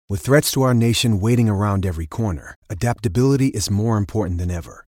With threats to our nation waiting around every corner, adaptability is more important than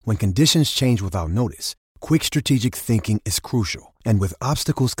ever. When conditions change without notice, quick strategic thinking is crucial. And with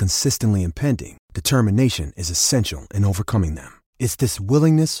obstacles consistently impending, determination is essential in overcoming them. It's this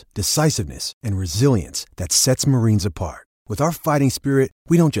willingness, decisiveness, and resilience that sets Marines apart. With our fighting spirit,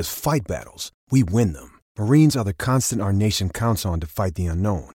 we don't just fight battles, we win them. Marines are the constant our nation counts on to fight the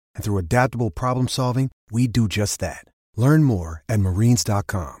unknown. And through adaptable problem solving, we do just that. Learn more at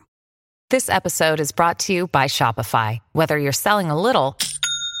marines.com. This episode is brought to you by Shopify. Whether you're selling a little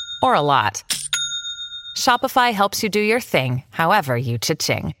or a lot, Shopify helps you do your thing, however you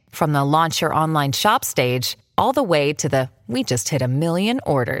cha-ching. From the launch your online shop stage, all the way to the we just hit 1 million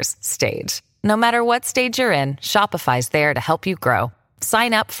orders stage. No matter what stage you're in, Shopify's there to help you grow.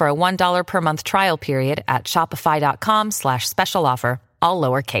 Sign up for a $1 per month trial period at shopify.com/special offer, all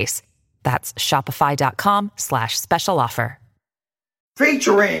lowercase. That's shopify.com/special offer.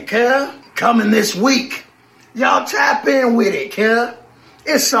 Featuring, coming this week. Y'all tap in with it,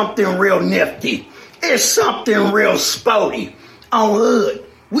 It's something real nifty. It's something real sporty. On Hood,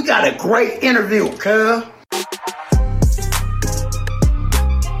 we got a great interview,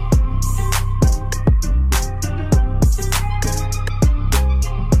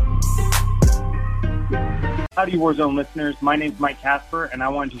 Howdy, WarZone listeners. My name's Mike Casper, and I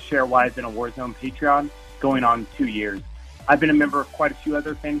wanted to share why I've been a WarZone Patreon going on 2 years. I've been a member of quite a few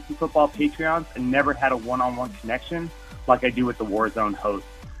other fantasy football Patreons and never had a one-on-one connection like I do with the WarZone host.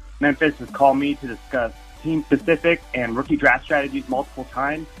 Memphis has called me to discuss team-specific and rookie draft strategies multiple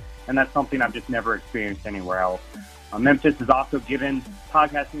times, and that's something I've just never experienced anywhere else. Memphis has also given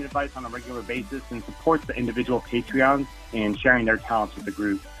podcasting advice on a regular basis and supports the individual Patreons in sharing their talents with the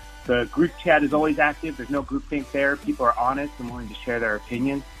group. The group chat is always active. There's no groupthink there. People are honest and willing to share their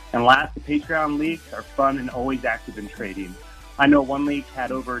opinions. And last, the Patreon leagues are fun and always active in trading. I know one league had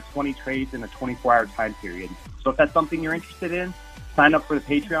over 20 trades in a 24-hour time period. So if that's something you're interested in, sign up for the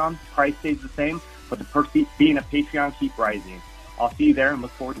Patreon. Price stays the same, but the perks of being a Patreon keep rising. I'll see you there and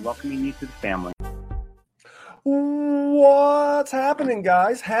look forward to welcoming you to the family. What's happening,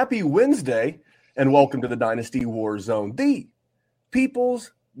 guys? Happy Wednesday, and welcome to the Dynasty WarZone, the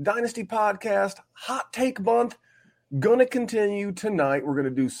People's Dynasty Podcast Hot Take Month. Gonna continue tonight. We're gonna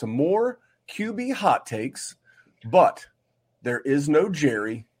do some more QB hot takes, but there is no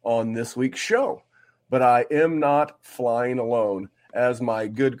Jerry on this week's show. But I am not flying alone, as my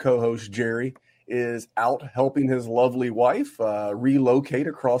good co-host Jerry is out helping his lovely wife relocate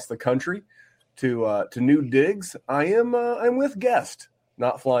across the country to new digs. I'm with guest,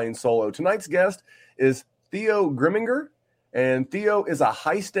 not flying solo. Tonight's guest is Theo Gremminger, and Theo is a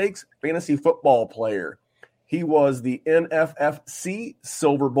high-stakes fantasy football player. He was the NFFC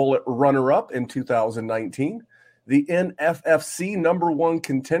Silver Bullet runner-up in 2019, the NFFC number 1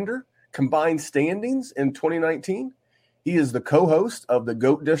 contender combined standings in 2019. He is the co-host of the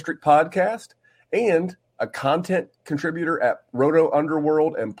GOAT District podcast and a content contributor at Roto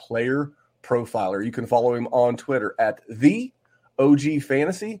Underworld and Player Profiler. You can follow him on Twitter at the OG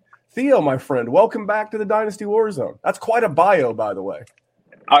Fantasy. Theo, my friend, welcome back to the Dynasty WarZone. That's quite a bio, by the way.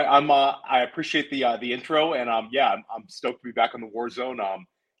 I appreciate the intro, and I'm stoked to be back on the WarZone.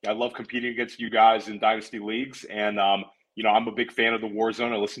 I love competing against you guys in Dynasty leagues, and I'm a big fan of the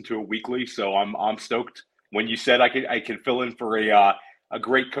WarZone. I listen to it weekly, so I'm stoked. When you said I could fill in for a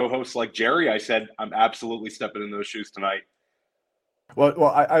great co-host like Jerry, I said I'm absolutely stepping in those shoes tonight. Well,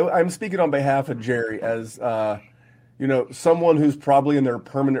 I'm speaking on behalf of Jerry as someone who's probably in their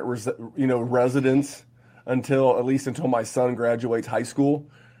permanent residence until my son graduates high school.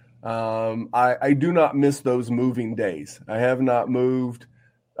 I do not miss those moving days. I have not moved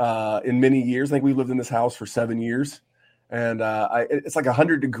in many years. I think we've lived in this house for 7 years. And it's like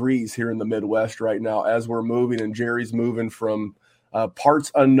 100 degrees here in the Midwest right now as we're moving. And Jerry's moving from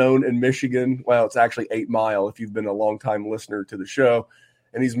parts unknown in Michigan. Well, it's actually 8 Mile if you've been a long-time listener to the show.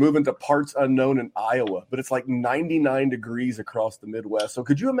 And he's moving to parts unknown in Iowa. But it's like 99 degrees across the Midwest. So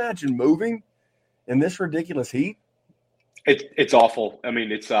could you imagine moving in this ridiculous heat? It's awful. I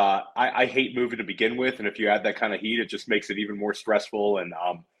mean, it's I hate moving to begin with, and if you add that kind of heat, it just makes it even more stressful. And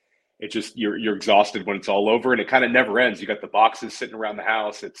it just you're exhausted when it's all over, and it kind of never ends. You got the boxes sitting around the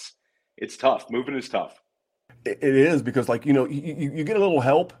house. It's tough. Moving is tough. It is because you get a little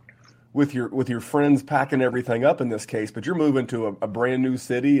help with your friends packing everything up in this case, but you're moving to a brand new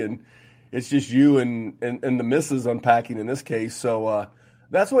city, and it's just you and the missus unpacking in this case. So.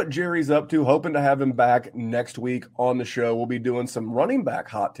 That's what Jerry's up to, hoping to have him back next week on the show. We'll be doing some running back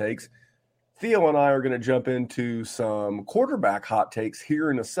hot takes. Theo and I are going to jump into some quarterback hot takes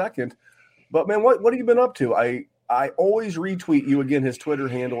here in a second. But, man, what have you been up to? I I always retweet you. Again, his Twitter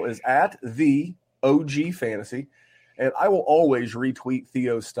handle is @TheOGFantasy. And I will always retweet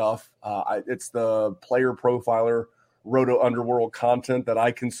Theo's stuff. It's the player profiler, Roto Underworld content that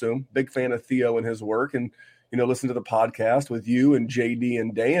I consume. Big fan of Theo and his work. And, listen to the podcast with you and JD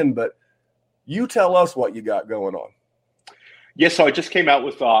and Dan. But you tell us what you got going on. Yes, so I just came out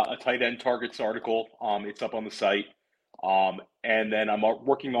with a tight end targets article. It's up on the site. And then I'm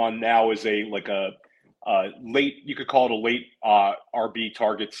working on now is a late, you could call it a late RB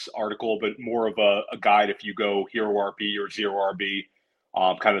targets article, but more of a guide if you go hero RB or zero RB,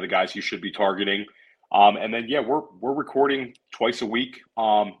 kind of the guys you should be targeting. And then, we're recording twice a week,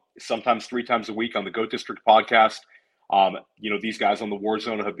 sometimes 3 times a week on the Goat District podcast. These guys on the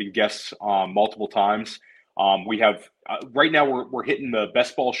WarZone have been guests multiple times. We have right now we're hitting the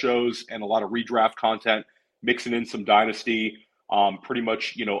best ball shows and a lot of redraft content, mixing in some Dynasty. Pretty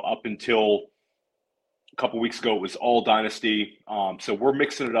much, up until a couple weeks ago, it was all Dynasty. So we're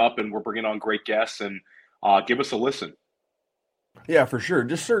mixing it up and we're bringing on great guests, and give us a listen. Yeah, for sure.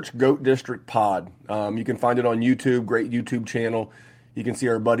 Just search Goat District Pod. You can find it on YouTube, great YouTube channel. You can see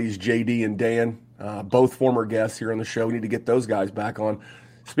our buddies JD and Dan, both former guests here on the show. We need to get those guys back on.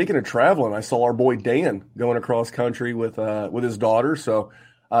 Speaking of traveling, I saw our boy Dan going across country with his daughter. So,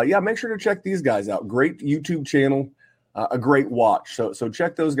 make sure to check these guys out. Great YouTube channel, a great watch. So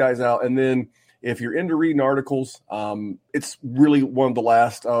check those guys out. And then if you're into reading articles, it's really one of the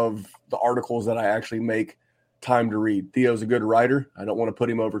last of the articles that I actually make time to read. Theo's a good writer. I don't want to put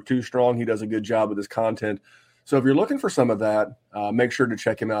him over too strong. He does a good job with his content. So if you're looking for some of that, make sure to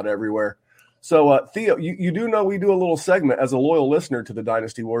check him out everywhere. So, Theo, you do know we do a little segment as a loyal listener to the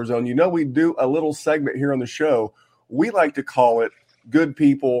Dynasty WarZone. We do a little segment here on the show. We like to call it Good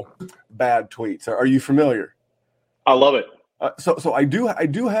People, Bad Tweets. Are you familiar? I love it. So I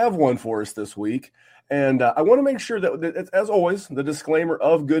do have one for us this week. And I want to make sure that, as always, the disclaimer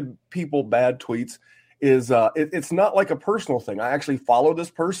of Good People, Bad Tweets is it's not like a personal thing. I actually follow this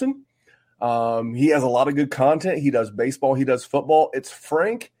person. He has a lot of good content. He does baseball. He does football. It's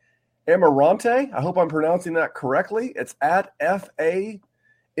Frank Amarante. I hope I'm pronouncing that correctly. It's at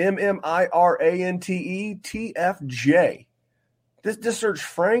FAMMIRANTETFJ. Just search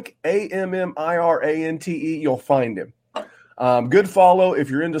Frank AMMIRANTE. You'll find him. Good follow if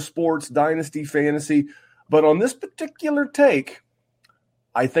you're into sports, dynasty, fantasy. But on this particular take,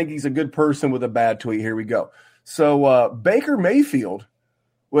 I think he's a good person with a bad tweet. Here we go. So Baker Mayfield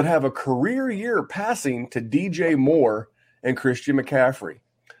would have a career year passing to DJ Moore and Christian McCaffrey.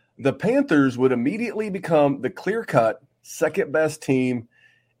 The Panthers would immediately become the clear-cut second-best team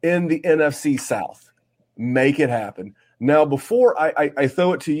in the NFC South. Make it happen. Now, before I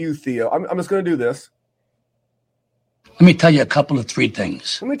throw it to you, Theo, I'm just going to do this. Let me tell you a couple of 3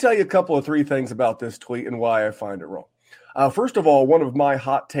 things. Let me tell you a couple of 3 things about this tweet and why I find it wrong. First of all, one of my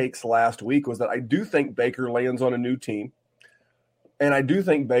hot takes last week was that I do think Baker lands on a new team, and I do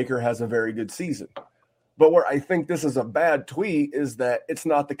think Baker has a very good season. But where I think this is a bad tweet is that it's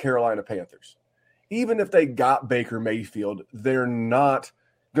not the Carolina Panthers. Even if they got Baker Mayfield, they're not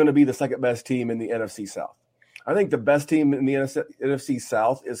going to be the second-best team in the NFC South. I think the best team in the NFC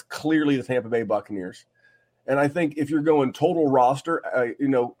South is clearly the Tampa Bay Buccaneers. And I think if you're going total roster,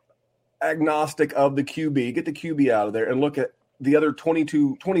 agnostic of the QB, get the QB out of there and look at the other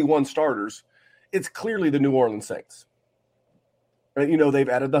 21 starters, it's clearly the New Orleans Saints. They've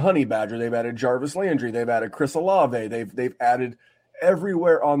added the Honey Badger, they've added Jarvis Landry, they've added Chris Olave, they've added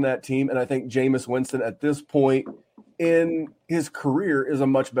everywhere on that team, and I think Jameis Winston at this point in his career is a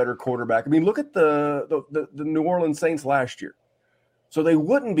much better quarterback. I mean, look at the New Orleans Saints last year. So they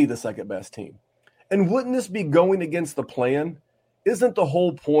wouldn't be the second best team. And wouldn't this be going against the plan? Isn't the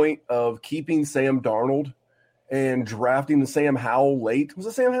whole point of keeping Sam Darnold and drafting the Sam Howell late? Was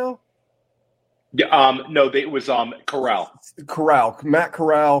it Sam Howell? Yeah, no, it was Corral. Matt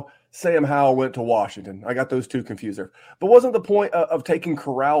Corral, Sam Howell went to Washington. I got those 2 confused there. But wasn't the point of taking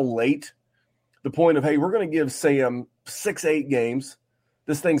Corral late the point of, hey, we're going to give Sam 6-8 games.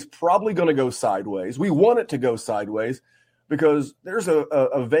 This thing's probably going to go sideways. We want it to go sideways because there's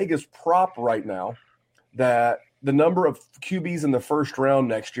a Vegas prop right now that the number of QBs in the first round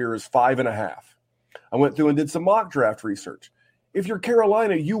next year is 5.5. I went through and did some mock draft research. If you're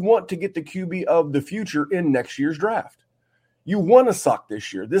Carolina, you want to get the QB of the future in next year's draft. You want to suck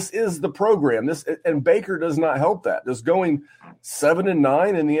this year. This is the program. And Baker does not help that. Does going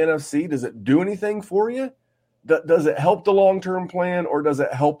 7-9 in the NFC, does it do anything for you? Does it help the long-term plan or does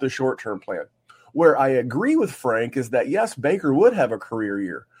it help the short-term plan? Where I agree with Frank is that, yes, Baker would have a career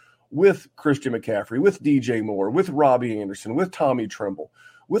year with Christian McCaffrey, with DJ Moore, with Robbie Anderson, with Tommy Tremble,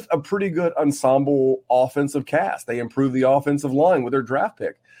 with a pretty good ensemble offensive cast. They improved the offensive line with their draft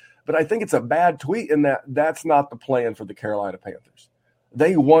pick. But I think it's a bad tweet in that that's not the plan for the Carolina Panthers.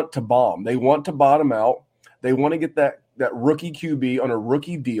 They want to bomb. They want to bottom out. They want to get that rookie QB on a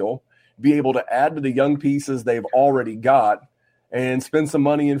rookie deal, be able to add to the young pieces they've already got, and spend some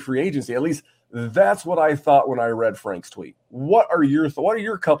money in free agency. At least that's what I thought when I read Frank's tweet. What are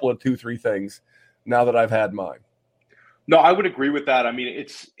your couple of 2-3 things now that I've had mine? No, I would agree with that. I mean,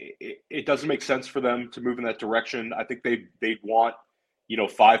 it doesn't make sense for them to move in that direction. I think they'd want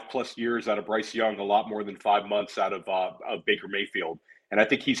 5+ years out of Bryce Young, a lot more than 5 months out of Baker Mayfield. And I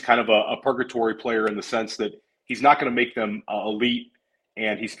think he's kind of a purgatory player in the sense that he's not going to make them elite,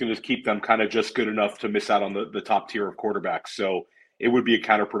 and he's going to keep them kind of just good enough to miss out on the top tier of quarterbacks. So it would be a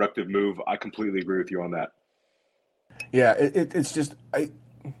counterproductive move. I completely agree with you on that. Yeah, it's just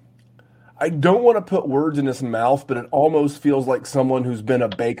I don't want to put words in his mouth, but it almost feels like someone who's been a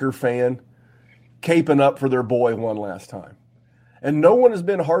Baker fan caping up for their boy one last time. And no one has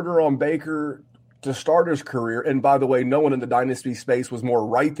been harder on Baker to start his career. And by the way, no one in the Dynasty space was more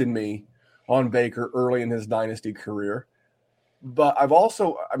right than me on Baker early in his Dynasty career. But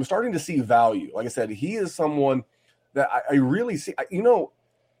I'm starting to see value. Like I said, he is someone that I really see.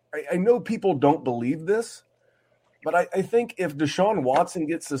 I know people don't believe this, but I think if Deshaun Watson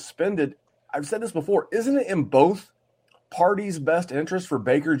gets suspended, I've said this before, isn't it in both parties' best interest for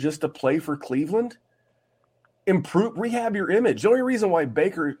Baker just to play for Cleveland? Rehab your image. The only reason why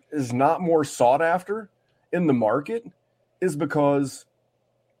Baker is not more sought after in the market is because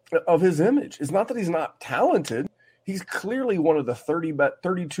of his image. It's not that he's not talented. He's clearly one of the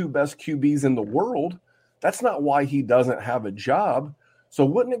 32 best QBs in the world. That's not why he doesn't have a job. So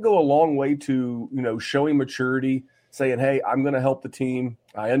wouldn't it go a long way to, showing maturity, saying, hey, I'm going to help the team.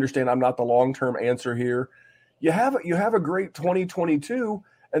 I understand I'm not the long-term answer here. You have a great 2022,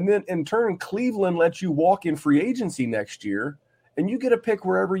 and then in turn, Cleveland lets you walk in free agency next year, and you get to pick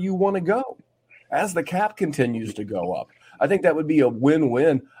wherever you want to go as the cap continues to go up. I think that would be a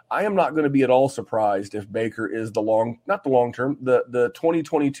win-win. I am not going to be at all surprised if Baker is the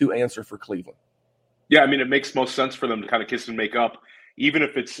 2022 answer for Cleveland. Yeah, I mean, it makes most sense for them to kind of kiss and make up, even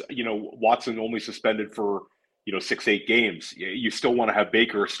if it's, Watson only suspended for, 6-8 games. You still want to have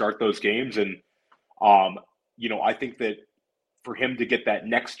Baker start those games. And, I think that for him to get that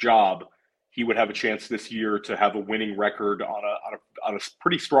next job, he would have a chance this year to have a winning record on a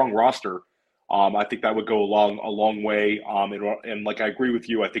pretty strong roster. I think that would go a long way. And like I agree with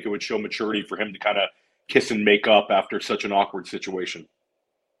you, I think it would show maturity for him to kind of kiss and make up after such an awkward situation.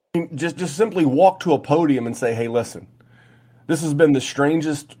 Just simply walk to a podium and say, hey, listen, this has been the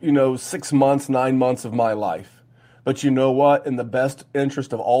strangest, 6 months, 9 months of my life. But you know what? In the best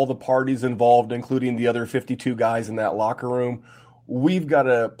interest of all the parties involved, including the other 52 guys in that locker room, we've got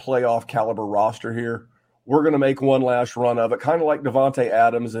a playoff caliber roster here. We're going to make one last run of it, kind of like Devontae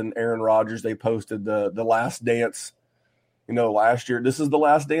Adams and Aaron Rodgers. They posted the last dance, last year. This is the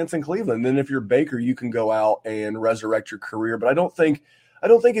last dance in Cleveland. And then if you're Baker, you can go out and resurrect your career. But I don't think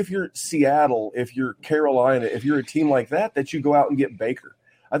if you're Seattle, if you're Carolina, if you're a team like that you go out and get Baker.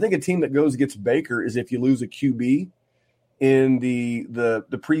 I think a team that goes and gets Baker is if you lose a QB in the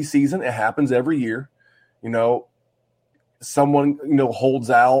preseason. It happens every year. Someone, holds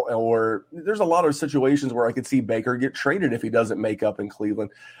out, or there's a lot of situations where I could see Baker get traded if he doesn't make up in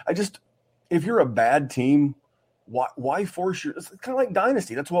Cleveland. If you're a bad team, why force it's kind of like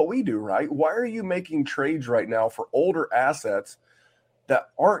Dynasty. That's what we do, right? Why are you making trades right now for older assets that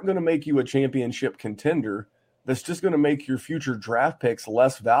aren't going to make you a championship contender, that's just going to make your future draft picks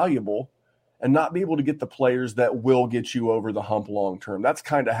less valuable and not be able to get the players that will get you over the hump long term? That's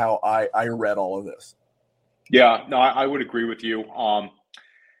kind of how I read all of this. Yeah, no, I would agree with you.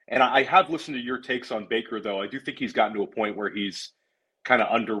 And I have listened to your takes on Baker, though. I do think he's gotten to a point where he's kind of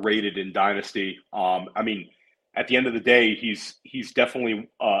underrated in Dynasty. I mean, at the end of the day, he's definitely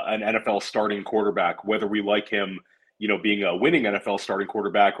an NFL starting quarterback, whether we like him, being a winning NFL starting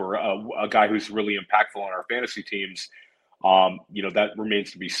quarterback or a guy who's really impactful on our fantasy teams. That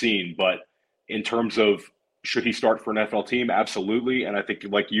remains to be seen. But in terms of should he start for an NFL team? Absolutely. And I think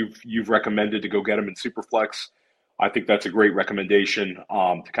like you've recommended to go get him in Superflex. I think that's a great recommendation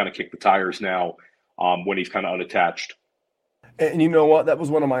to kind of kick the tires now when he's kind of unattached. And you know what? That was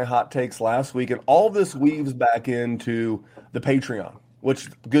one of my hot takes last week. And all this weaves back into the Patreon, which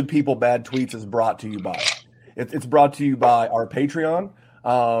Good People, Bad Tweets is brought to you by. It's brought to you by our Patreon.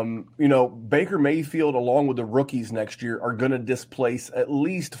 Baker Mayfield, along with the rookies next year, are going to displace at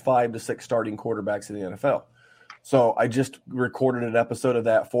least 5 to 6 starting quarterbacks in the NFL. So I just recorded an episode of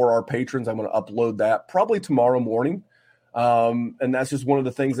that for our patrons. I'm going to upload that probably tomorrow morning. And that's just one of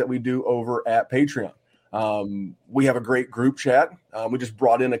the things that we do over at Patreon. We have a great group chat. We just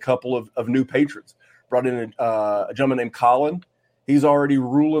brought in a couple of new patrons. Brought in a gentleman named Colin. He's already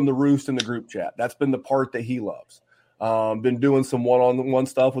ruling the roost in the group chat. That's been the part that he loves. Been doing some one-on-one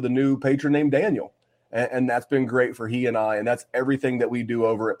stuff with a new patron named Daniel. And that's been great for he and I. And that's everything that we do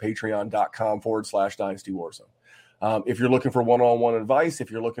over at patreon.com/Dynasty Warzone. If you're looking for one-on-one advice,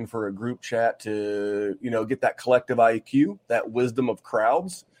 if you're looking for a group chat to, get that collective IQ, that wisdom of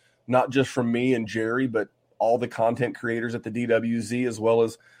crowds, not just from me and Jerry, but all the content creators at the DWZ, as well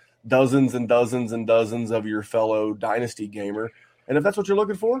as dozens and dozens and dozens of your fellow Dynasty gamer. And if that's what you're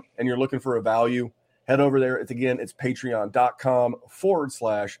looking for and you're looking for a value, head over there. It's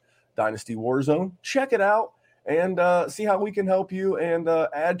patreon.com/Dynasty Warzone. Check it out and see how we can help you and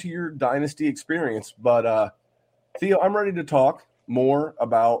add to your Dynasty experience. But Theo, I'm ready to talk more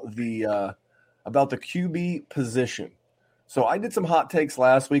about the QB position. So I did some hot takes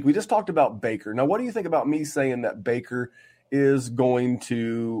last week. We just talked about Baker. Now, what do you think about me saying that Baker is going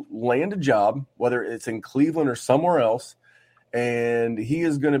to land a job, whether it's in Cleveland or somewhere else, and he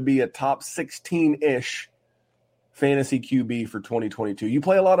is going to be a top 16-ish fantasy QB for 2022? You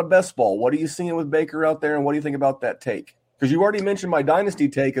play a lot of best ball. What are you seeing with Baker out there, and what do you think about that take? Because you already mentioned my Dynasty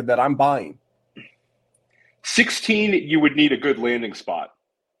take that I'm buying. 16, you would need a good landing spot.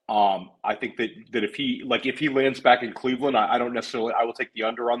 I think that if he lands back in Cleveland, I don't necessarily – I will take the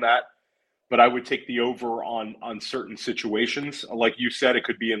under on that, but I would take the over on certain situations. Like you said, it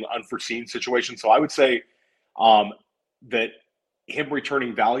could be an unforeseen situation. So I would say that him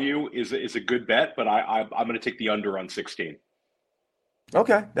returning value is a good bet, but I'm going to take the under on 16.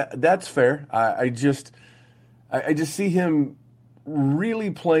 Okay, that's fair. I just see him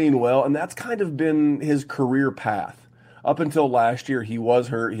really playing well, and that's kind of been his career path. Up until last year, he was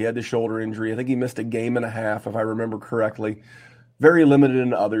hurt. He had the shoulder injury. I think he missed a game and a half, if I remember correctly. Very limited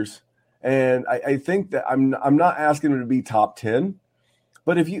in others. And I think that I'm not asking him to be top 10,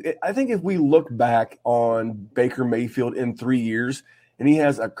 but I think if we look back on Baker Mayfield in 3 years, and he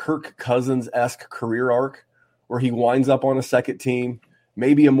has a Kirk Cousins-esque career arc where he winds up on a second team,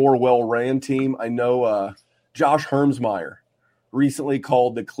 maybe a more well-ran team. I know Josh Hermsmeyer recently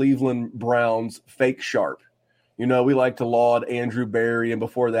called the Cleveland Browns fake sharp. We like to laud Andrew Berry, and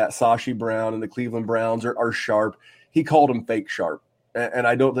before that, Sashi Brown and the Cleveland Browns are sharp. He called them fake sharp, and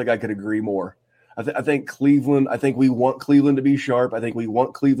I don't think I could agree more. I think Cleveland, I think we want Cleveland to be sharp. I think we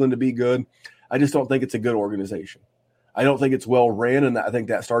want Cleveland to be good. I just don't think it's a good organization. I don't think it's well ran, and I think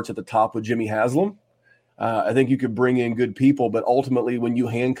that starts at the top with Jimmy Haslam. I think you could bring in good people, but ultimately when you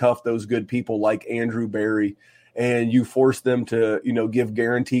handcuff those good people like Andrew Berry and you force them to, give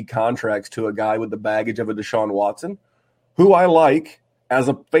guaranteed contracts to a guy with the baggage of a Deshaun Watson, who I like as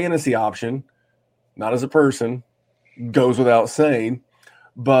a fantasy option, not as a person, goes without saying.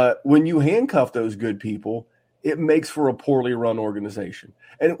 But when you handcuff those good people, it makes for a poorly run organization.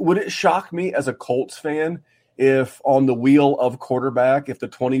 And would it shock me as a Colts fan if on the wheel of quarterback, if the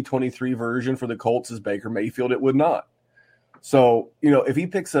 2023 version for the Colts is Baker Mayfield? It would not. So, if he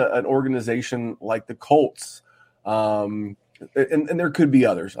picks an organization like the Colts, and there could be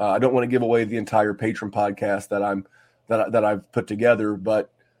others. I don't want to give away the entire patron podcast that I've put together,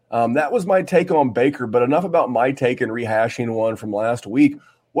 but that was my take on Baker. But enough about my take and rehashing one from last week.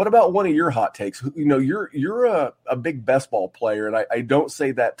 What about one of your hot takes? You're a big best ball player, and I don't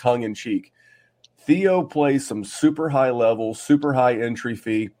say that tongue in cheek. Theo plays some super high level, super high entry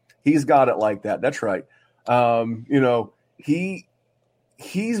fee. He's got it like that. That's right.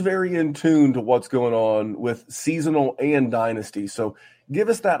 He's very in tune to what's going on with seasonal and dynasty. So give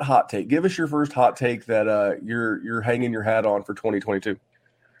us that hot take. Give us your first hot take that you're hanging your hat on for 2022.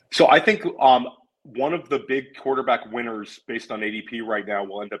 So I think one of the big quarterback winners based on ADP right now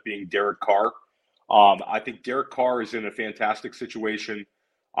will end up being Derek Carr. I think Derek Carr is in a fantastic situation.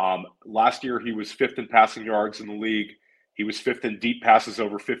 Last year, he was fifth in passing yards in the league. He was fifth in deep passes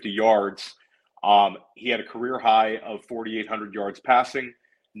over 50 yards. He had a career high of 4,800 yards passing.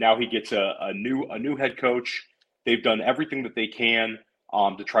 Now he gets a new head coach. They've done everything that they can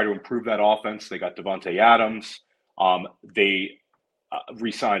to try to improve that offense. They got Devontae Adams. They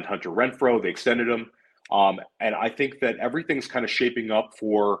re-signed Hunter Renfrow. They extended him. And I think that everything's kind of shaping up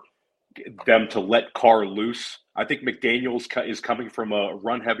for them to let Carr loose. I think McDaniels is coming from a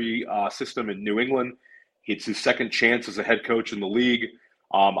run-heavy system in New England. It's his second chance as a head coach in the league.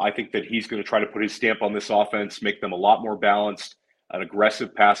 I think that he's going to try to put his stamp on this offense, make them a lot more balanced, an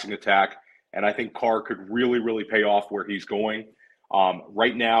aggressive passing attack. And I think Carr could really, really pay off where he's going.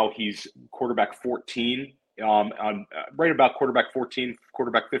 Right now, he's quarterback 14, right about quarterback 14,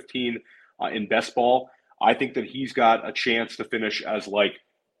 quarterback 15 in best ball. I think that he's got a chance to finish as like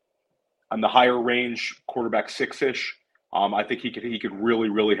on the higher range quarterback 6-ish. I think he could really,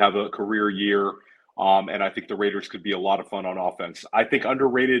 really have a career year. And I think the Raiders could be a lot of fun on offense. I think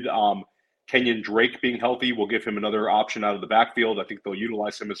underrated Kenyon Drake being healthy will give him another option out of the backfield. I think they'll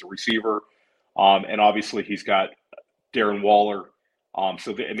utilize him as a receiver. And obviously he's got Darren Waller.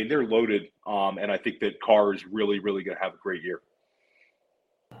 They're loaded. And I think that Carr is really, really going to have a great year.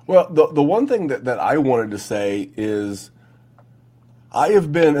 Well, the one thing that I wanted to say is I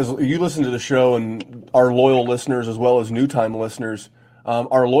have been, as you listen to the show and our loyal listeners as well as new-time listeners,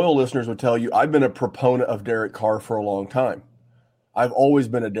 our loyal listeners would tell you I've been a proponent of Derek Carr for a long time. I've always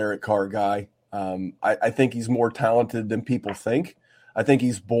been a Derek Carr guy. I think he's more talented than people think. I think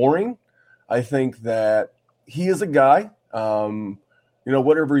he's boring. I think that he is a guy,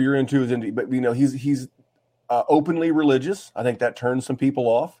 whatever you're into is into, but he's openly religious. I think that turns some people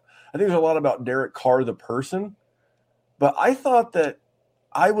off. I think there's a lot about Derek Carr, the person, but I thought that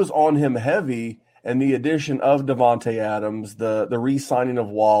I was on him heavy, and the addition of Devontae Adams, the re-signing of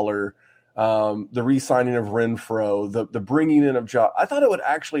Waller, the re-signing of Renfro, the bringing in of Josh, I thought it would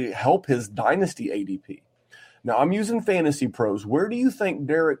actually help his dynasty ADP. Now, I'm using Fantasy Pros. Where do you think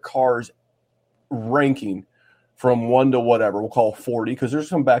Derek Carr's ranking from 1 to whatever, we'll call 40, because there's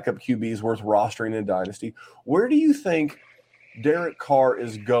some backup QBs worth rostering in Dynasty. Where do you think Derek Carr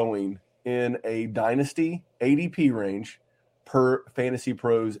is going in a Dynasty ADP range per Fantasy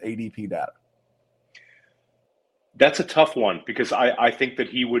Pros ADP data? That's a tough one because I think that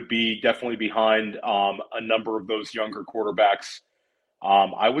he would be definitely behind a number of those younger quarterbacks.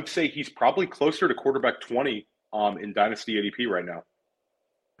 I would say he's probably closer to quarterback 20 in Dynasty ADP right now.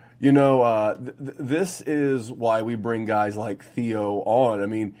 This is why we bring guys like Theo on. I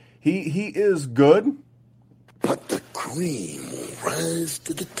mean, he is good. But the cream will rise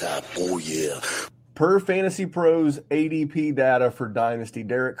to the top. Oh, yeah. Per Fantasy Pros ADP data for Dynasty,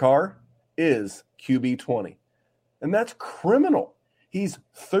 Derek Carr is QB 20. And that's criminal. He's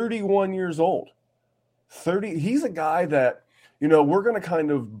 31 years old. He's a guy that, we're going to kind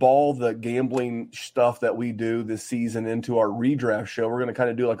of ball the gambling stuff that we do this season into our redraft show. We're going to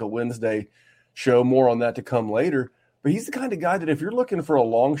kind of do like a Wednesday show, more on that to come later. But he's the kind of guy that if you're looking for a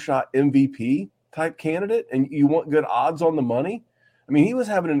long shot MVP type candidate and you want good odds on the money, I mean, he was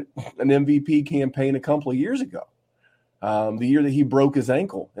having an MVP campaign a couple of years ago, the year that he broke his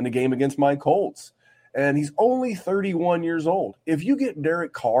ankle in the game against my Colts. And he's only 31 years old. If you get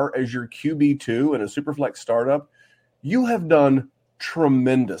Derek Carr as your QB2 in a Superflex startup, you have done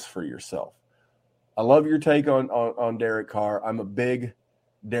tremendous for yourself. I love your take on Derek Carr. I'm a big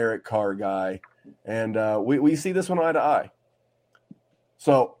Derek Carr guy. And we see this one eye to eye.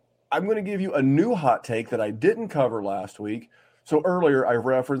 So I'm going to give you a new hot take that I didn't cover last week. So earlier I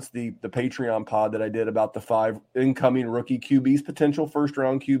referenced the Patreon pod that I did about the 5 incoming rookie QBs, potential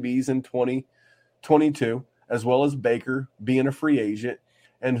first-round QBs in 2022, as well as Baker being a free agent,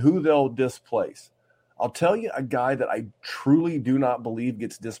 and who they'll displace. I'll tell you a guy that I truly do not believe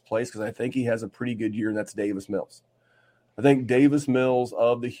gets displaced because I think he has a pretty good year, and that's Davis Mills. I think Davis Mills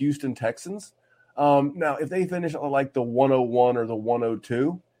of the Houston Texans. Now, if they finish like the 101 or the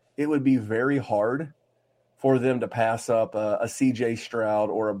 102, it would be very hard for them to pass up a C.J.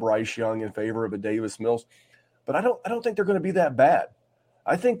 Stroud or a Bryce Young in favor of a Davis Mills. But I don't think they're going to be that bad.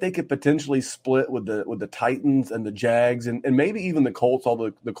 I think they could potentially split with the Titans and the Jags and maybe even the Colts,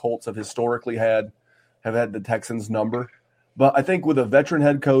 although the Colts have historically have had the Texans number. But I think with a veteran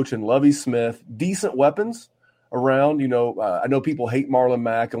head coach and Lovie Smith, decent weapons around, I know people hate Marlon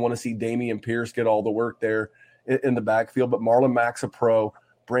Mack and want to see Damian Pierce get all the work there in the backfield, but Marlon Mack's a pro.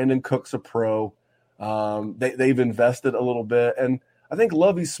 Brandon Cook's a pro. They've invested a little bit. And I think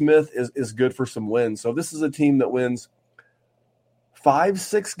Lovie Smith is good for some wins. So this is a team that wins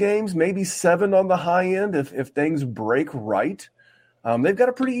 5-6 games, maybe 7 on the high end if things break right. They've got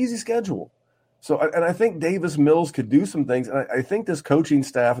a pretty easy schedule. So, and I think Davis Mills could do some things. And I think this coaching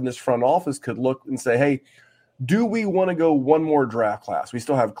staff and this front office could look and say, hey, do we want to go one more draft class? We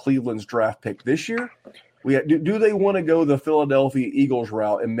still have Cleveland's draft pick this year. Do they want to go the Philadelphia Eagles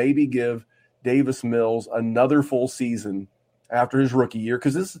route and maybe give Davis Mills another full season after his rookie year?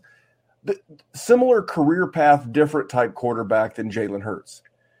 Because this is the similar career path, different type quarterback than Jalen Hurts.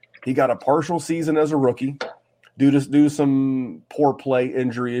 He got a partial season as a rookie due to some poor play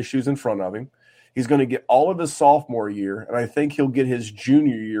injury issues in front of him. He's going to get all of his sophomore year, and I think he'll get his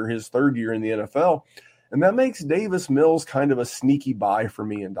junior year, his third year in the NFL. And that makes Davis Mills kind of a sneaky buy for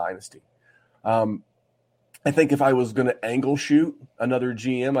me in Dynasty. I think if I was going to angle shoot another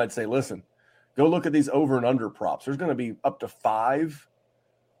GM, I'd say, listen, go look at these over and under props. There's going to be up to five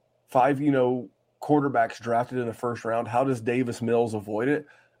quarterbacks drafted in the first round, how does Davis Mills avoid it?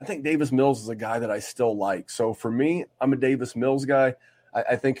 I think Davis Mills is a guy that I still like. So for me, I'm a Davis Mills guy.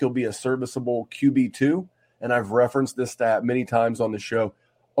 I think he'll be a serviceable QB2, and I've referenced this stat many times on the show.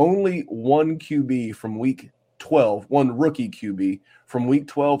 Only one QB from week 12, one rookie QB from week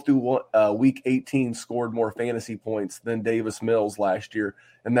 12 through week 18 scored more fantasy points than Davis Mills last year,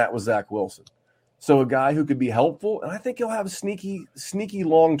 and that was Zach Wilson. So a guy who could be helpful, and I think he'll have sneaky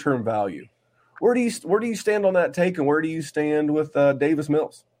long-term value. Where do you stand on that take, and where do you stand with Davis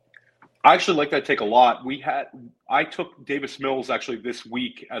Mills? I actually like that take a lot. I took Davis Mills actually this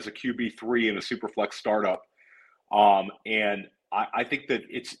week as a QB3 in a Superflex startup, and I think that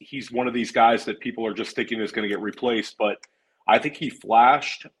he's one of these guys that people are just thinking is going to get replaced, but I think he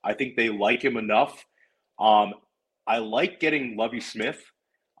flashed. I think they like him enough. I like getting Lovie Smith.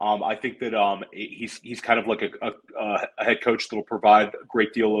 I think that he's kind of like a head coach that will provide a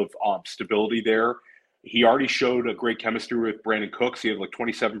great deal of stability there. He already showed a great chemistry with Brandon Cooks. He had like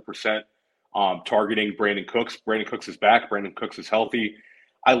 27% targeting Brandon Cooks. Brandon Cooks is back. Brandon Cooks is healthy.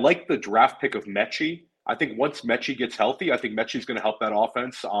 I like the draft pick of Mechie. I think once Mechie gets healthy, I think Mechie's going to help that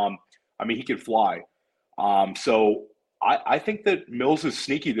offense. He can fly. So I think that Mills is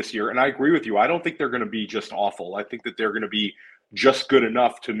sneaky this year, and I agree with you. I don't think they're going to be just awful. I think that they're going to be just good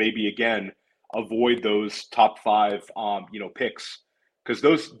enough to maybe, again, avoid those top 5 picks. Because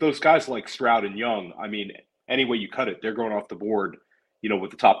those guys like Stroud and Young, any way you cut it, they're going off the board, with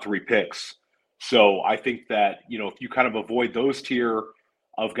the top 3 picks. So I think that, if you kind of avoid those tier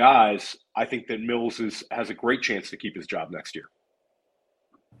of guys, I think that Mills has a great chance to keep his job next year.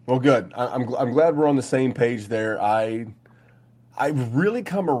 Well, good. I'm glad we're on the same page there. I've really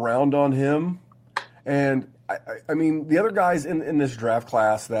come around on him, and the other guys in this draft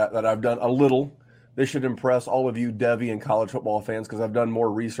class that I've done a little. This should impress all of you Devy and college football fans because I've done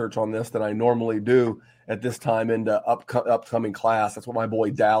more research on this than I normally do at this time into upcoming class. That's what my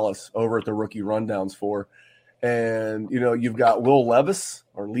boy Dallas over at the Rookie Rundown's for. And, you've got Will Levis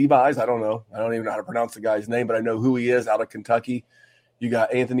or Levi's. I don't know. I don't even know how to pronounce the guy's name, but I know who he is out of Kentucky. You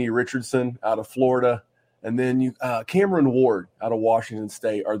got Anthony Richardson out of Florida. And then Cameron Ward out of Washington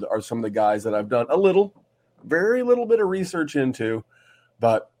State are some of the guys that I've done very little bit of research into.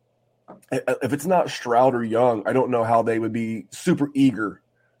 But if it's not Stroud or Young, I don't know how they would be super eager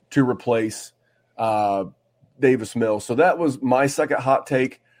to replace Davis Mills. So that was my second hot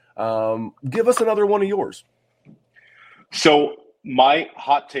take. Give us another one of yours. So my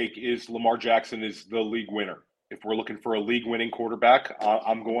hot take is Lamar Jackson is the league winner. If we're looking for a league-winning quarterback,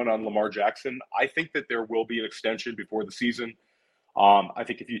 I'm going on Lamar Jackson. I think that there will be an extension before the season. I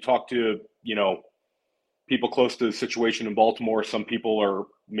think if you talk to, people close to the situation in Baltimore, some people are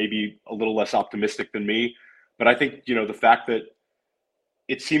maybe a little less optimistic than me. But I think, the fact that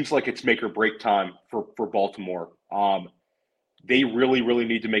it seems like it's make or break time for Baltimore. They really, really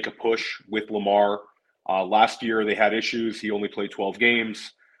need to make a push with Lamar. Last year they had issues. He only played 12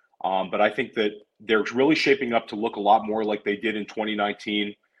 games. But I think that they're really shaping up to look a lot more like they did in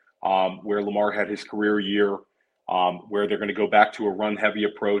 2019, where Lamar had his career year, where they're going to go back to a run-heavy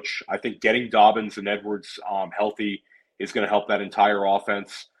approach. I think getting Dobbins and Edwards healthy is going to help that entire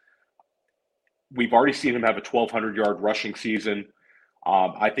offense. We've already seen him have a 1,200-yard rushing season.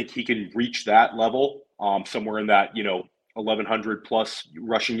 I think he can reach that level, somewhere in that, 1,100-plus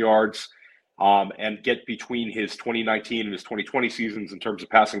rushing yards, and get between his 2019 and his 2020 seasons in terms of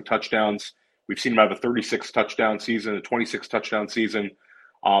passing touchdowns. We've seen him have a 36-touchdown season, a 26-touchdown season.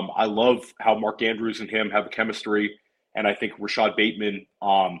 I love how Mark Andrews and him have a chemistry, and I think Rashad Bateman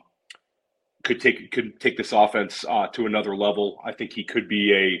could take this offense to another level. I think he could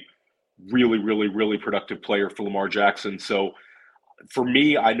be a really, really, really productive player for Lamar Jackson. So for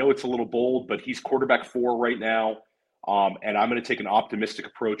me, I know it's a little bold, but he's quarterback 4 right now, and I'm going to take an optimistic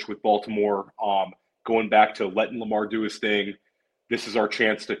approach with Baltimore, going back to letting Lamar do his thing. This is our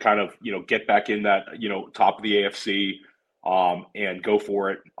chance to kind of, get back in that, top of the AFC and go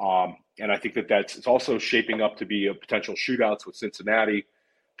for it. And I think it's also shaping up to be a potential shootouts with Cincinnati.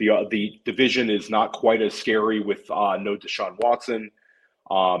 The division is not quite as scary with no Deshaun Watson,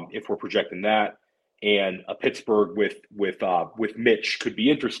 if we're projecting that. And a Pittsburgh with Mitch could be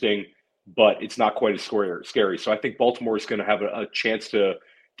interesting, but it's not quite as scary. So I think Baltimore is going to have a chance to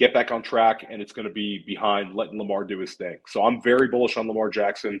get back on track, and it's going to be behind letting Lamar do his thing. So I'm very bullish on Lamar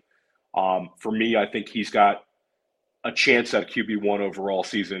Jackson. For me, I think he's got a chance at QB1 overall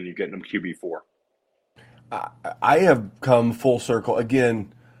season. You're getting him QB4. I have come full circle.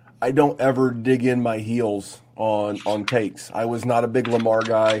 Again, I don't ever dig in my heels on takes. I was not a big Lamar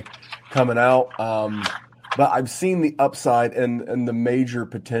guy coming out, but I've seen the upside and the major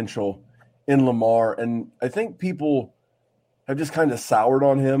potential in Lamar, and I think people have just kind of soured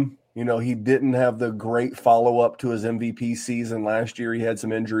on him. You know, he didn't have the great follow-up to his MVP season last year. He had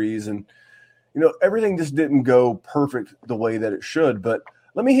some injuries, and, you know, everything just didn't go perfect the way that it should. But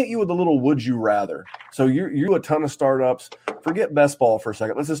let me hit you with a little would you rather. So you're a ton of startups. Forget best ball for a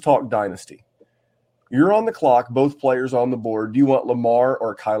second. Let's just talk Dynasty. You're on the clock, both players on the board. Do you want Lamar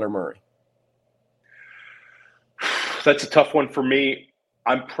or Kyler Murray? That's a tough one for me.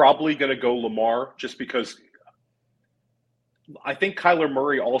 I'm probably going to go Lamar just because I think Kyler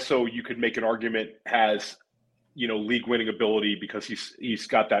Murray also, you could make an argument, has, you know, league-winning ability because he's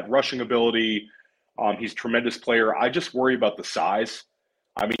got that rushing ability. He's a tremendous player. I just worry about the size.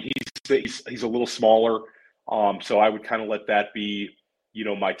 I mean, he's a little smaller, so I would kind of let that be, you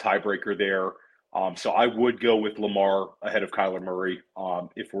know, my tiebreaker there. So I would go with Lamar ahead of Kyler Murray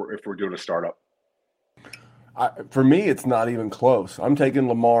if we're doing a startup. For me, it's not even close. I'm taking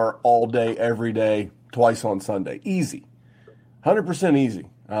Lamar all day, every day, twice on Sunday. Easy. 100% easy.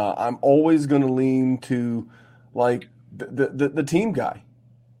 I'm always going to lean to, like, the team guy.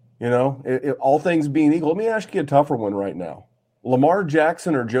 You know, all things being equal. Let me ask you a tougher one right now. Lamar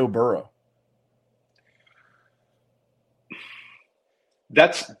Jackson or Joe Burrow?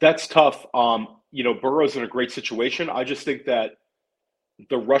 That's tough. You know, Burrow's in a great situation. I just think that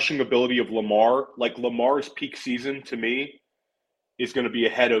the rushing ability of Lamar, like Lamar's peak season to me, is going to be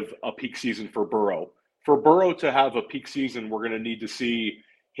ahead of a peak season for Burrow. For Burrow to have a peak season, we're going to need to see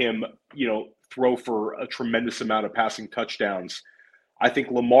him, you know, throw for a tremendous amount of passing touchdowns. I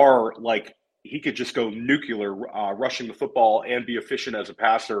think Lamar, like, he could just go nuclear rushing the football and be efficient as a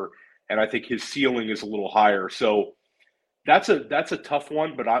passer, and I think his ceiling is a little higher. So that's a tough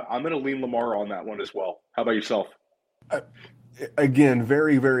one, but I'm going to lean Lamar on that one as well. How about yourself? Again,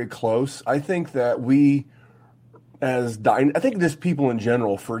 very, very close. I think that we, I think just people in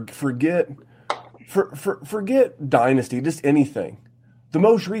general, forget Dynasty, just anything. The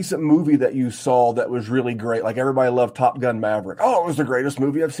most recent movie that you saw that was really great, like everybody loved Top Gun Maverick. Oh, it was the greatest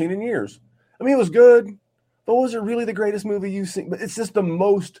movie I've seen in years. I mean, it was good, but was it really the greatest movie you've seen? But it's just the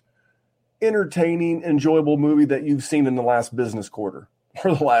most entertaining, enjoyable movie that you've seen in the last business quarter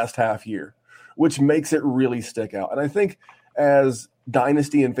or the last half year, which makes it really stick out. And I think as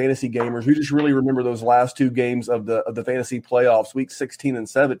Dynasty and fantasy gamers, we just really remember those last two games of the fantasy playoffs, week 16 and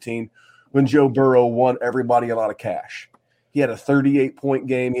 17, when Joe Burrow won everybody a lot of cash. He had a 38-point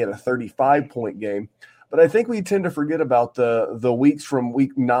game. He had a 35-point game. But I think we tend to forget about the weeks from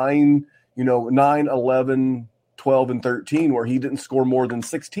week 9, 9, 11, 12, and 13, where he didn't score more than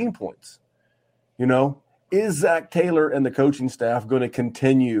 16 points. You know, is Zach Taylor and the coaching staff going to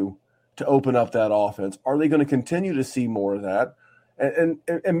continue to open up that offense? Are they going to continue to see more of that?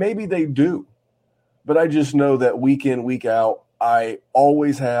 And maybe they do. But I just know that week in, week out, I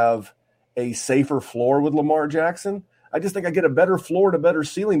always have a safer floor with Lamar Jackson. I just think I get a better floor and a better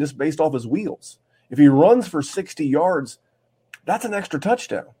ceiling just based off his wheels. If he runs for 60 yards, that's an extra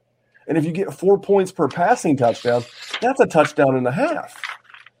touchdown. And if you get 4 points per passing touchdown, that's a touchdown and a half.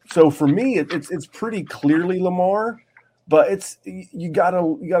 So for me, it's pretty clearly Lamar, but you gotta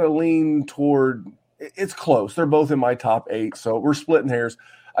lean toward. It's close. They're both in my top 8, so we're splitting hairs.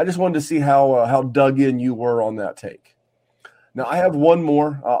 I just wanted to see how dug in you were on that take. Now I have one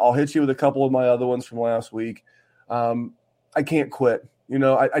more. I'll hit you with a couple of my other ones from last week. I can't quit. You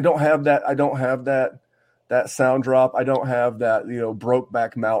know, I don't have that. I don't have that sound drop. I don't have that,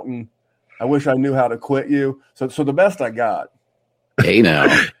 Brokeback Mountain. I wish I knew how to quit you. So the best I got. Hey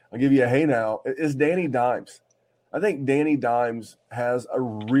now. I'll give you a hey now. Is Danny Dimes. I think Danny Dimes has a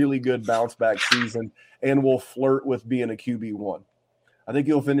really good bounce back season and will flirt with being a QB1. I think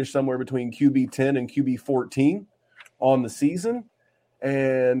he'll finish somewhere between QB 10 and QB 14 on the season.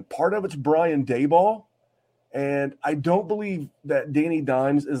 And part of it's Brian Daboll. And I don't believe that Danny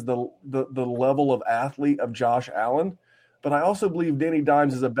Dimes is the level of athlete of Josh Allen, but I also believe Danny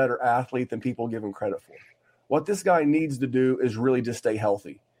Dimes is a better athlete than people give him credit for. What this guy needs to do is really just stay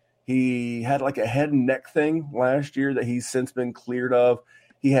healthy. He had like a head and neck thing last year that he's since been cleared of.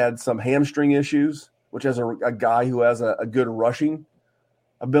 He had some hamstring issues, which as a guy who has a good rushing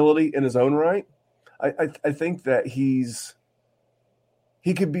ability in his own right, I think that he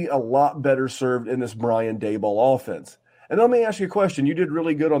could be a lot better served in this Brian Daboll offense. And let me ask you a question. You did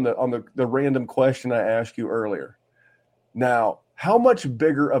really good on the random question I asked you earlier. Now, how much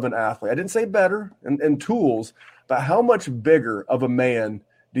bigger of an athlete? I didn't say better and tools, but how much bigger of a man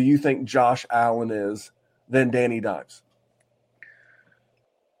do you think Josh Allen is than Danny Dimes?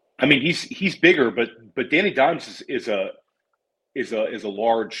 I mean, he's bigger, but Danny Dimes is a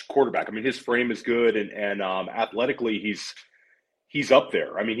large quarterback. I mean, his frame is good, and athletically, he's up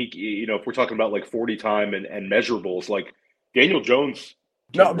there. I mean, if we're talking about like 40 time and measurables, like Daniel Jones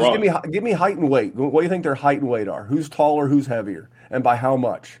No, can just run. give me height and weight. What do you think their height and weight are? Who's taller, who's heavier, and by how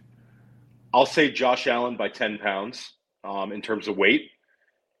much? I'll say Josh Allen by 10 pounds in terms of weight,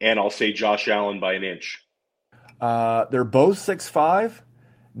 and I'll say Josh Allen by an inch. They're both 6'5".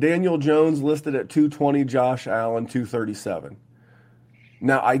 Daniel Jones listed at 220, Josh Allen 237.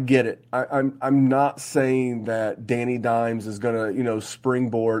 Now I get it. I'm not saying that Danny Dimes is gonna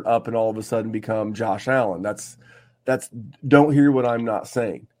springboard up and all of a sudden become Josh Allen. That's don't hear what I'm not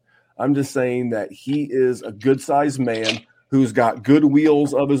saying. I'm just saying that he is a good sized man who's got good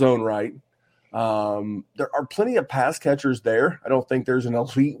wheels of his own right. There are plenty of pass catchers there. I don't think there's an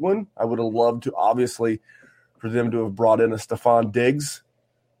elite one. I would have loved to, obviously, for them to have brought in a Stephon Diggs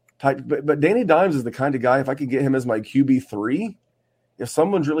type. But Danny Dimes is the kind of guy, if I could get him as my QB3, if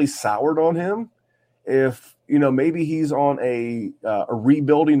someone's really soured on him, if maybe he's on a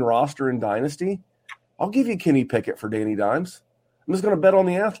rebuilding roster in Dynasty, I'll give you Kenny Pickett for Danny Dimes. I'm just going to bet on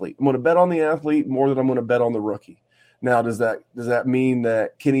the athlete. I'm going to bet on the athlete more than I'm going to bet on the rookie. Now, does that mean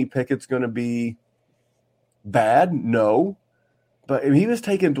that Kenny Pickett's going to be bad? No. But he was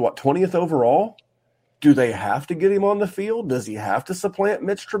taken to 20th overall? Do they have to get him on the field? Does he have to supplant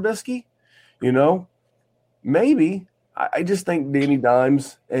Mitch Trubisky? Maybe. I just think Danny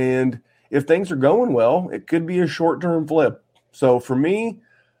Dimes, and if things are going well, it could be a short-term flip. So for me,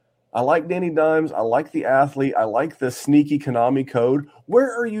 I like Danny Dimes. I like the athlete. I like the sneaky Konami code.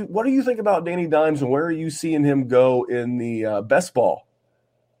 What do you think about Danny Dimes, and where are you seeing him go in the best ball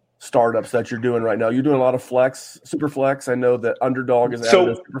startups that you're doing right now? You're doing a lot of flex, super flex. I know that Underdog is added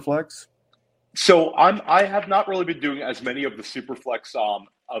a super flex. So I have not really been doing as many of the super flex of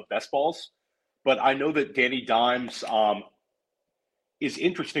best balls, but I know that Danny Dimes is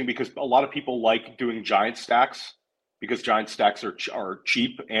interesting because a lot of people like doing giant stacks because giant stacks are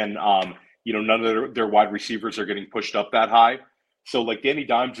cheap and none of their wide receivers are getting pushed up that high. So like Danny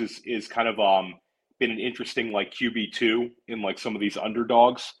Dimes is kind of been an interesting like QB2 in like some of these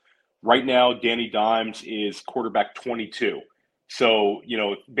underdogs. Right now, Danny Dimes is quarterback 22. So,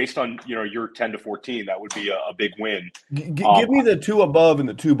 based on, your 10 to 14, that would be a big win. Give me the two above and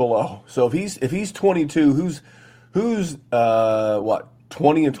the two below. So if he's 22, who's 20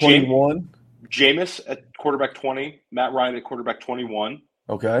 and 21? Jameis at quarterback 20, Matt Ryan at quarterback 21.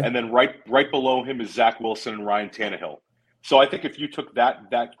 Okay. And then right below him is Zach Wilson and Ryan Tannehill. So I think if you took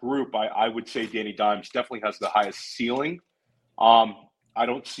that group, I would say Danny Dimes definitely has the highest ceiling. I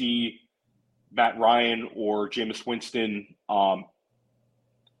don't see Matt Ryan or Jameis Winston.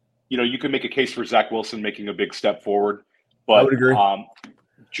 You can make a case for Zach Wilson making a big step forward, but I would agree.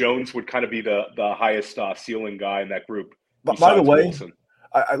 Jones would kind of be the highest ceiling guy in that group. But by the way, Wilson.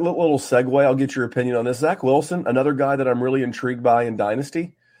 A little segue, I'll get your opinion on this. Zach Wilson, another guy that I'm really intrigued by in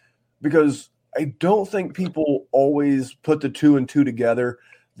Dynasty, because I don't think people always put the 2 and 2 together,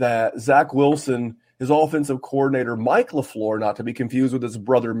 that Zach Wilson, his offensive coordinator, Mike LaFleur, not to be confused with his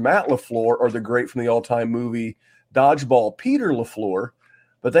brother Matt LaFleur, or the great from the all-time movie Dodgeball, Peter LaFleur,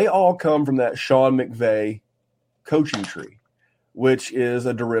 but they all come from that Sean McVay coaching tree, which is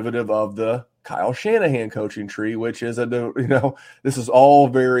a derivative of the Kyle Shanahan coaching tree, which is this is all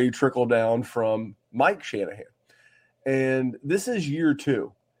very trickle down from Mike Shanahan. And this is year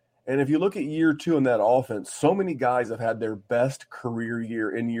 2. And if you look at year 2 in that offense, so many guys have had their best career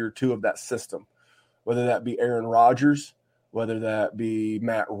year in year 2 of that system, whether that be Aaron Rodgers, whether that be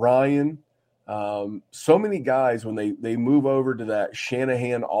Matt Ryan. So many guys, when they move over to that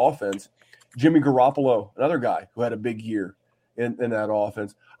Shanahan offense, Jimmy Garoppolo, another guy who had a big year in that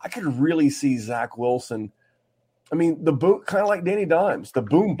offense. I could really see Zach Wilson. I mean, the boom, kind of like Danny Dimes, the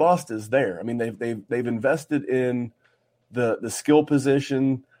boom bust is there. I mean, they've invested in the skill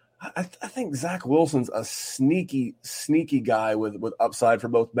position. I think Zach Wilson's a sneaky guy with upside for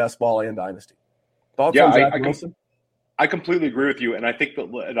both best ball and Dynasty. Thoughts on Zach Wilson? I completely agree with you, and I think that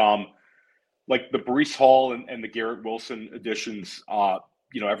like the Breece Hall and the Garrett Wilson additions,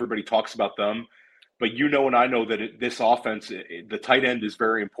 everybody talks about them. But and I know that this offense, the tight end is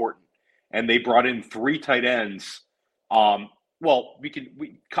very important, and they brought in 3 tight ends. I'm going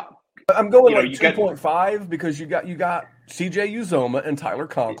 2.5 because you got C.J. Uzoma and Tyler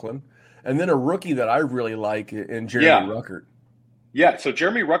Conklin, and then a rookie that I really like in Jeremy Ruckert. Yeah, so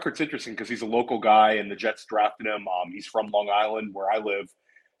Jeremy Ruckert's interesting because he's a local guy, and the Jets drafted him. He's from Long Island, where I live,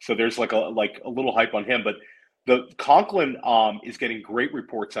 so there's like a little hype on him. But the Conklin is getting great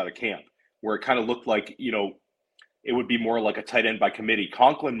reports out of camp, where it kind of looked like, it would be more like a tight end by committee.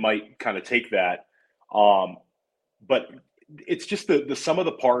 Conklin might kind of take that. But it's just the sum of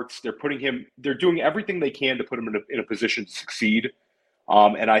the parts. They're doing everything they can to put him in a position to succeed.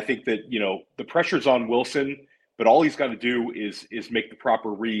 And I think that, the pressure's on Wilson, but all he's got to do is make the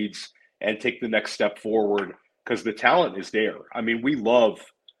proper reads and take the next step forward, because the talent is there. I mean, we love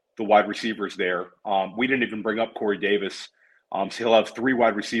the wide receivers there. We didn't even bring up Corey Davis. So he'll have 3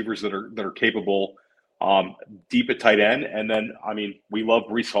 wide receivers that are capable, deep at tight end. And then, I mean, we love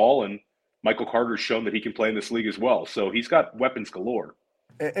Breece Hall, and Michael Carter's shown that he can play in this league as well. So he's got weapons galore.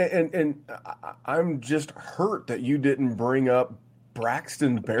 And I'm just hurt that you didn't bring up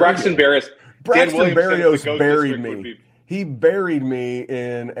Braxton Berrios. Braxton Berrios buried me. He buried me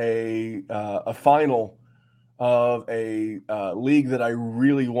in a final of a league that I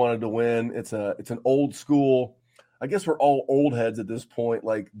really wanted to win. It's an old school. I guess we're all old heads at this point,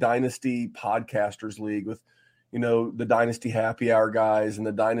 like Dynasty Podcasters League with, the Dynasty Happy Hour guys and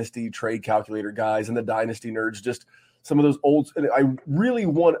the Dynasty Trade Calculator guys and the Dynasty Nerds. Just some of those old. And I really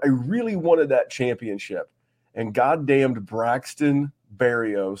wanted that championship. And goddamned Braxton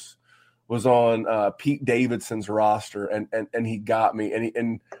Berrios was on Pete Davidson's roster, and he got me.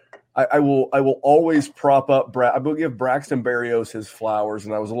 And I will always prop up. I will give Braxton Berrios his flowers,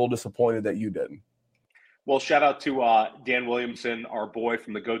 and I was a little disappointed that you didn't. Well, shout out to Dan Williamson, our boy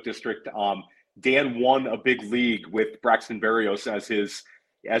from the GOAT District. Dan won a big league with Braxton Berrios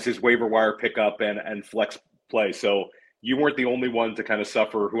as his waiver wire pickup and flex play. So you weren't the only one to kind of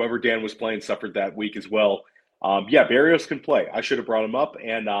suffer. Whoever Dan was playing suffered that week as well. Berrios can play. I should have brought him up,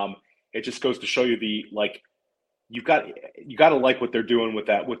 and it just goes to show you you got to like what they're doing with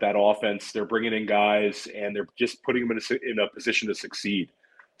that offense. They're bringing in guys, and they're just putting them in a position to succeed.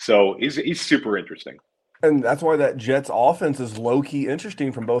 So he's super interesting. And that's why that Jets offense is low-key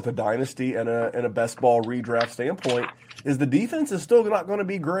interesting from both a dynasty and a best ball redraft standpoint, is the defense is still not going to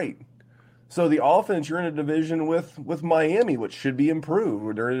be great. So the offense, you're in a division with Miami, which should be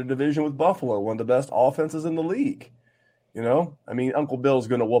improved. They're in a division with Buffalo, one of the best offenses in the league. I mean, Uncle Bill's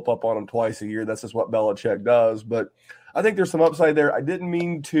going to whoop up on them twice a year. That's just what Belichick does. But I think there's some upside there. I didn't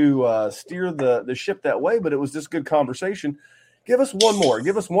mean to steer the ship that way, but it was just good conversation. Give us one more.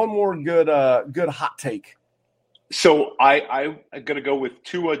 Give us one more good hot take. So I'm going to go with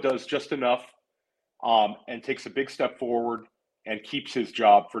Tua does just enough and takes a big step forward and keeps his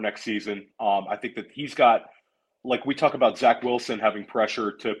job for next season. I think that he's got, like we talk about Zach Wilson having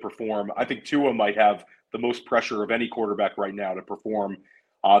pressure to perform, I think Tua might have the most pressure of any quarterback right now to perform.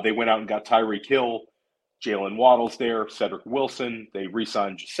 They went out and got Tyreek Hill, Jalen Waddle's there, Cedric Wilson. They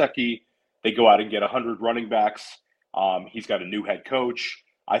re-signed Gesicki. They go out and get 100 running backs. He's got a new head coach.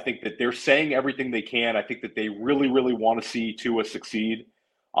 I think that they're saying everything they can. I think that they really, really want to see Tua succeed.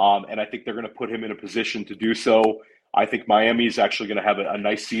 And I think they're going to put him in a position to do so. I think Miami is actually going to have a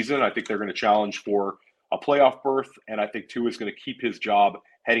nice season. I think they're going to challenge for a playoff berth, and I think Tua is going to keep his job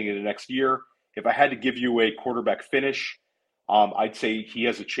heading into next year. If I had to give you a quarterback finish, I'd say he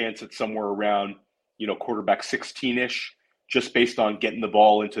has a chance at somewhere around, quarterback 16-ish, just based on getting the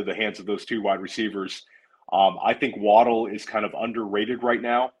ball into the hands of those 2 wide receivers. I think Waddle is kind of underrated right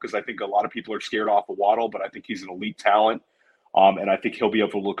now because I think a lot of people are scared off of Waddle, but I think he's an elite talent, and I think he'll be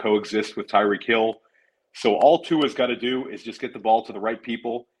able to coexist with Tyreek Hill. So all Tua's got to do is just get the ball to the right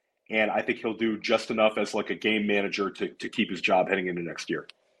people, and I think he'll do just enough as like a game manager to keep his job heading into next year.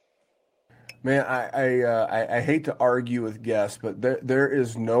 Man, I hate to argue with guests, but there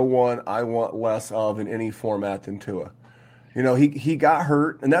is no one I want less of in any format than Tua. He got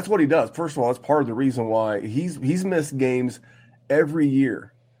hurt, and that's what he does. First of all, that's part of the reason why he's missed games every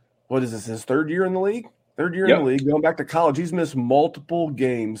year. What is this, his third year in the league? Third year in the league, going back to college. He's missed multiple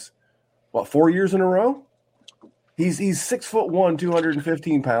games, 4 years in a row? He's 6'1",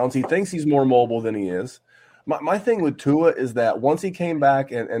 215 pounds. He thinks he's more mobile than he is. My thing with Tua is that once he came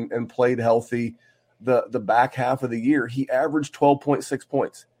back and played healthy, the back half of the year, he averaged 12.6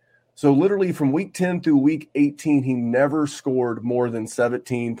 points. So literally from week 10 through week 18, he never scored more than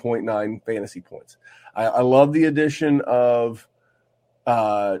 17.9 fantasy points. I love the addition of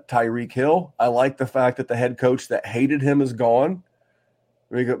Tyreek Hill. I like the fact that the head coach that hated him is gone,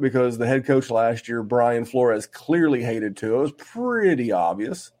 because the head coach last year, Brian Flores, clearly hated Tua. It was pretty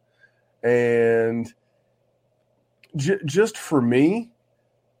obvious. And just for me,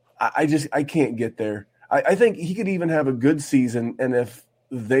 I can't get there. I think he could even have a good season, and if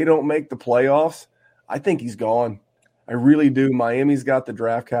they don't make the playoffs, I think he's gone. I really do. Miami's got the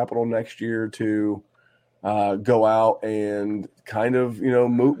draft capital next year to go out and kind of,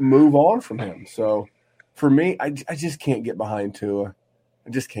 move on from him. So for me, I just can't get behind Tua. I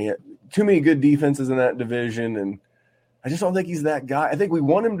just can't. Too many good defenses in that division, and I just don't think he's that guy. I think we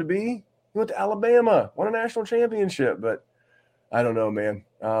want him to be. He went to Alabama, won a national championship, but I don't know, man.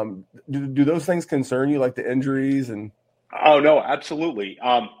 Do those things concern you, like the injuries and? Oh no, absolutely.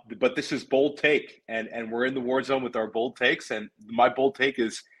 But this is bold take, and we're in the war zone with our bold takes. And my bold take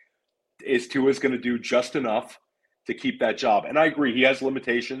is Tua's going to do just enough to keep that job. And I agree, he has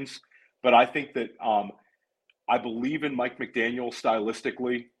limitations, but I think that I believe in Mike McDaniel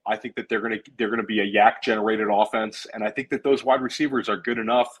stylistically. I think that they're going to be a yak generated offense, and I think that those wide receivers are good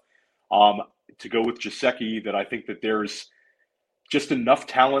enough to go with Gesicki. That I think that there's just enough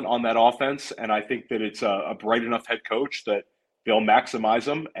talent on that offense, and I think that it's a bright enough head coach that they'll maximize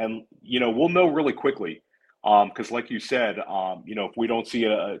them. And we'll know really quickly because, like you said, if we don't see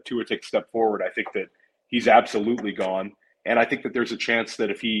a Tua take a step forward, I think that he's absolutely gone. And I think that there's a chance that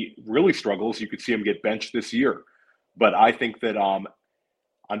if he really struggles, you could see him get benched this year. But I think that I'm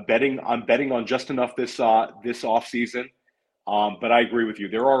betting on just enough this offseason. But I agree with you.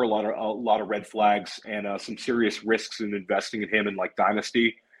 There are a lot of red flags and some serious risks in investing in him in like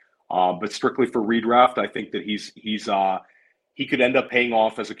Dynasty. But strictly for redraft, I think that he could end up paying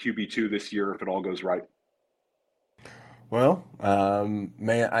off as a QB2 this year if it all goes right. Well,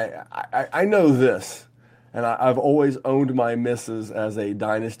 man, I know this. And I've always owned my misses as a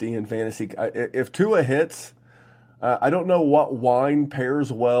dynasty and fantasy. If Tua hits, I don't know what wine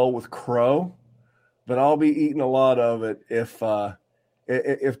pairs well with Crow, but I'll be eating a lot of it if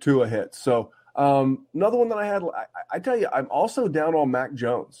Tua hits. So another one that I had, I tell you, I'm also down on Mac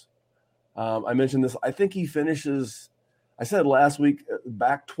Jones. I mentioned this. I think he finishes, I said last week,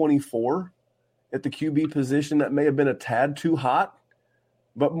 back 24 at the QB position. That may have been a tad too hot,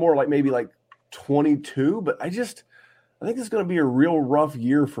 but more like maybe like 22, but I think it's going to be a real rough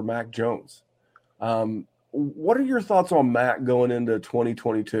year for Mac Jones. What are your thoughts on Mac going into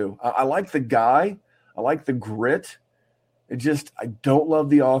 2022? I like the guy. I like the grit. I don't love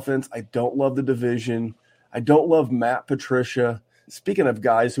the offense. I don't love the division. I don't love Matt Patricia. Speaking of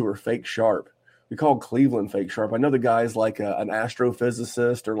guys who are fake sharp, we call Cleveland fake sharp. I know the guy's like an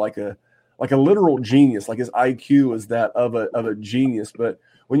astrophysicist or like a literal genius, like his IQ is that of a genius, but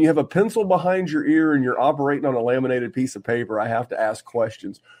when you have a pencil behind your ear and you're operating on a laminated piece of paper, I have to ask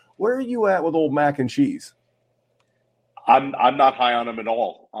questions. Where are you at with old Mac and Cheese? I'm not high on him at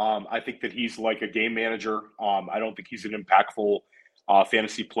all. I think that he's like a game manager. I don't think he's an impactful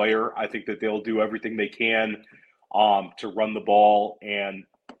fantasy player. I think that they'll do everything they can to run the ball, and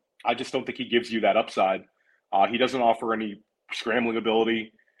I just don't think he gives you that upside. He doesn't offer any scrambling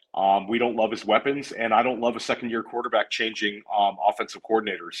ability. We don't love his weapons, and I don't love a second-year quarterback changing offensive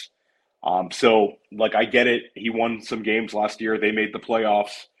coordinators. So, I get it. He won some games last year. They made the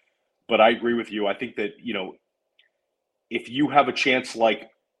playoffs. But I agree with you. I think that, if you have a chance like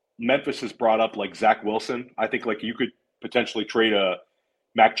Memphis has brought up, like Zach Wilson, I think you could potentially trade a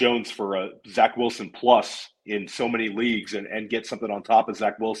Mac Jones for a Zach Wilson plus in so many leagues and get something on top of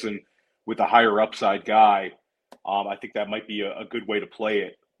Zach Wilson with a higher upside guy. I think that might be a good way to play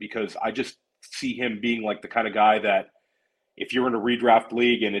it. Because I just see him being like the kind of guy that if you're in a redraft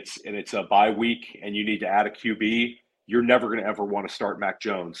league and it's a bye week and you need to add a QB, you're never going to ever want to start Mac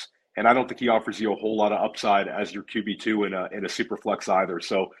Jones. And I don't think he offers you a whole lot of upside as your QB2 in a super flex either.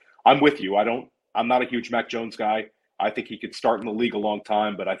 So I'm with you. I'm not a huge Mac Jones guy. I think he could start in the league a long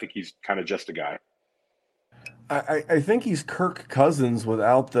time, but I think he's kind of just a guy. I think he's Kirk Cousins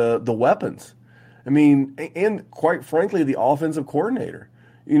without the weapons. I mean, and quite frankly, the offensive coordinator.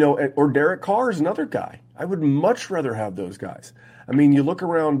 Or Derek Carr is another guy. I would much rather have those guys. I mean, you look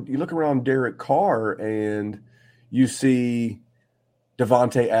around Derek Carr and you see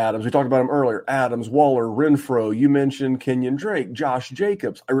Devontae Adams. We talked about him earlier. Adams, Waller, Renfro. You mentioned Kenyon Drake, Josh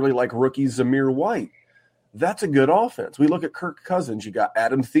Jacobs. I really like rookie Zamir White. That's a good offense. We look at Kirk Cousins. You got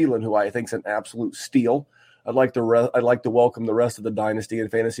Adam Thielen, who I think is an absolute steal. I'd like to welcome the rest of the dynasty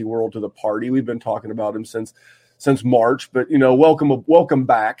and fantasy world to the party. We've been talking about him since March, but welcome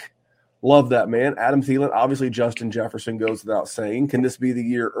back. Love that, man. Adam Thielen, obviously Justin Jefferson goes without saying. Can this be the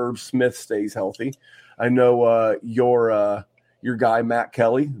year Irv Smith stays healthy? I know your guy Matt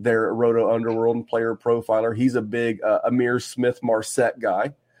Kelly there at Roto Underworld and Player Profiler. He's a big Amir Smith-Marset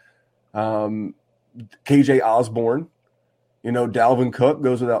guy. KJ Osborne, Dalvin Cook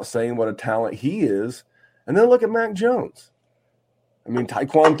goes without saying what a talent he is. And then look at Mac Jones. I mean,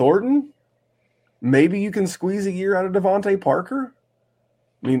 Tyquan Thornton. Maybe you can squeeze a year out of Devontae Parker.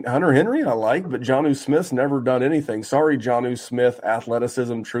 I mean, Hunter Henry I like, but Jonnu Smith's never done anything. Sorry, Jonnu Smith,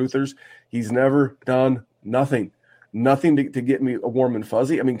 athleticism truthers. He's never done nothing. Nothing to get me warm and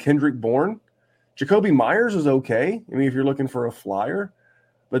fuzzy. I mean, Kendrick Bourne. Jacoby Myers is okay. I mean, if you're looking for a flyer.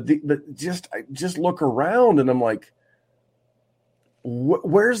 But I just look around and I'm like,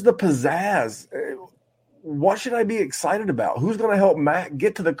 where's the pizzazz? what should I be excited about? Who's going to help Mac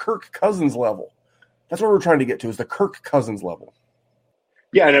get to the Kirk Cousins level? That's what we're trying to get to, is the Kirk Cousins level.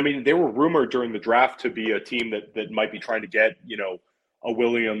 Yeah, and I mean, they were rumored during the draft to be a team that might be trying to get, a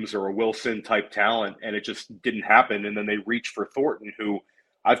Williams or a Wilson type talent, and it just didn't happen. And then they reached for Thornton, who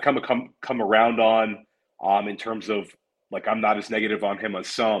I've come around on in terms of, like, I'm not as negative on him as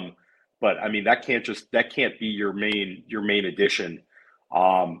some, but I mean, that can't be your main addition.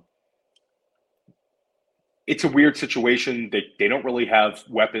 It's a weird situation. They don't really have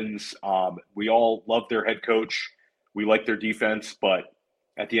weapons. We all love their head coach. We like their defense, but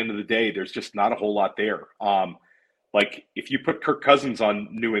at the end of the day, there's just not a whole lot there. Like, if you put Kirk Cousins on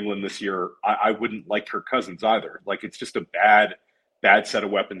New England this year, I wouldn't like Kirk Cousins either. Like, it's just a bad set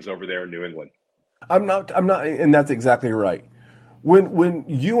of weapons over there in New England. I'm not, and that's exactly right. When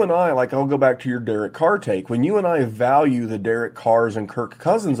you and I, like, I'll go back to your Derek Carr take. When you and I value the Derek Carrs and Kirk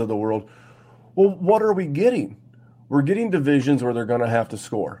Cousins of the world, well, what are we getting? We're getting divisions where they're going to have to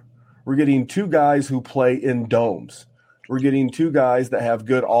score. We're getting two guys who play in domes. We're getting two guys that have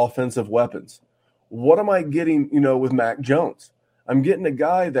good offensive weapons. What am I getting, with Mac Jones? I'm getting a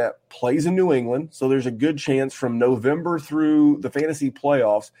guy that plays in New England, so there's a good chance from November through the fantasy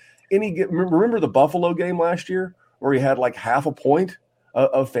playoffs. Remember the Buffalo game last year where he had like half a point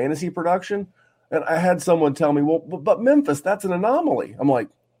of fantasy production? And I had someone tell me, well, but Memphis, that's an anomaly. I'm like,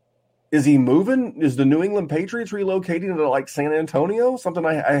 is he moving? Is the New England Patriots relocating to like San Antonio? Something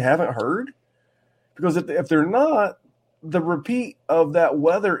I haven't heard? Because if they're not, the repeat of that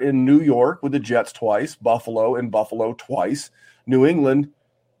weather in New York with the Jets twice, Buffalo twice, New England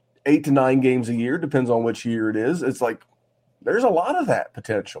 8 to 9 games a year, depends on which year it is. It's like there's a lot of that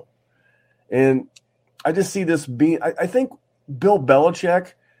potential. And I just see this being – I think Bill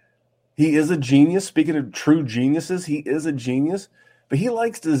Belichick, he is a genius. Speaking of true geniuses, he is a genius. But he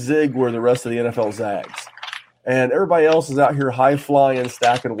likes to zig where the rest of the NFL zags. And everybody else is out here high-flying,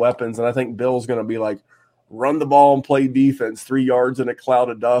 stacking weapons. And I think Bill's going to be like, run the ball and play defense, 3 yards in a cloud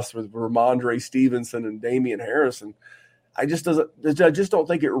of dust with Ramondre Stevenson and Damian Harrison. I just don't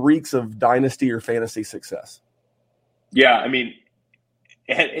think it reeks of dynasty or fantasy success. Yeah, I mean,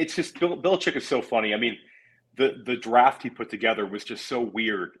 it's just Belichick is so funny. I mean, the draft he put together was just so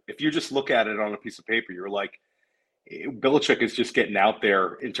weird. If you just look at it on a piece of paper, you're like, Belichick is just getting out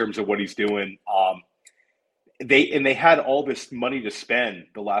there in terms of what he's doing. They had all this money to spend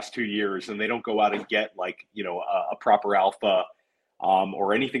the last 2 years, and they don't go out and get a proper alpha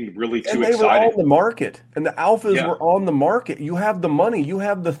or anything really too exciting. And they were on the market, and the alphas were on the market. You have the money, you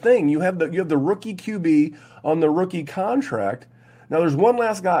have the thing, you have the rookie QB on the rookie contract. Now, there's one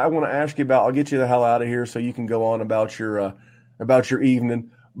last guy I want to ask you about. I'll get you the hell out of here so you can go on about your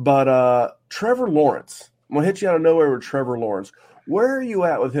evening. But Trevor Lawrence, I'm gonna hit you out of nowhere with Trevor Lawrence. Where are you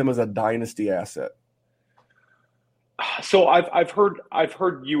at with him as a dynasty asset? So I've heard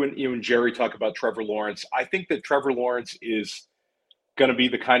you and Jerry talk about Trevor Lawrence. I think that Trevor Lawrence is going to be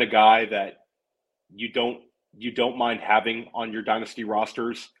the kind of guy that you don't mind having on your dynasty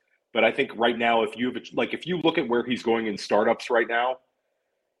rosters. But I think right now, if you look at where he's going in startups right now,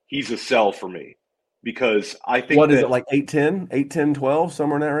 he's a sell for me, because I think is it, like 8-10, 12,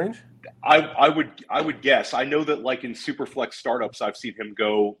 somewhere in that range? I would guess. I know that like in Superflex startups, I've seen him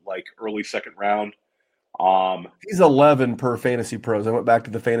go like early second round. He's 11 per Fantasy Pros. I went back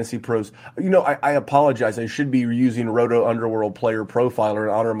to the Fantasy Pros. I apologize. I should be using Roto Underworld Player Profiler in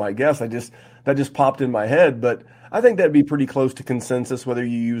honor of my guest. That just popped in my head, but I think that'd be pretty close to consensus whether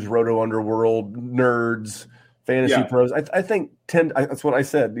you use Roto Underworld, Nerds, Fantasy Pros. I think 10. That's what I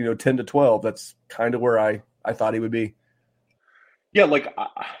said. 10 to 12. That's kind of where I thought he would be. Yeah, like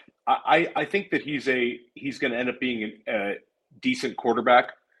I think that he's going to end up being a decent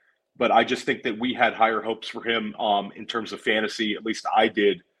quarterback. But I just think that we had higher hopes for him in terms of fantasy. At least I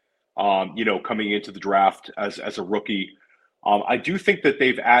did, coming into the draft as a rookie. I do think that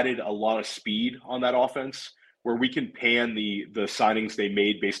they've added a lot of speed on that offense, where we can pan the signings they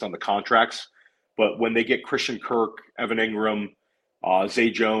made based on the contracts. But when they get Christian Kirk, Evan Ingram, Zay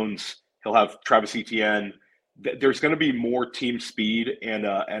Jones, he'll have Travis Etienne. There's going to be more team speed and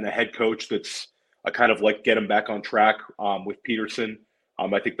a head coach that's a kind of like get him back on track with Peterson.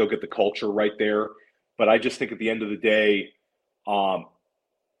 I think they'll get the culture right there. But I just think at the end of the day,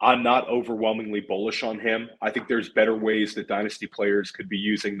 I'm not overwhelmingly bullish on him. I think there's better ways that dynasty players could be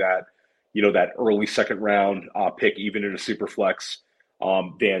using that, that early second round pick, even in a super flex,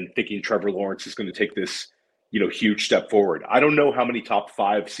 than thinking Trevor Lawrence is going to take this, huge step forward. I don't know how many top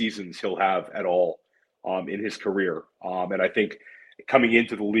 5 seasons he'll have at all in his career. And I think coming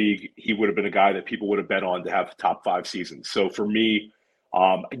into the league, he would have been a guy that people would have bet on to have top 5 seasons. So for me,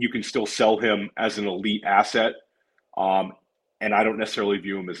 You can still sell him as an elite asset, and I don't necessarily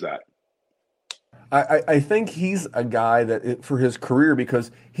view him as that. I think he's a guy that for his career,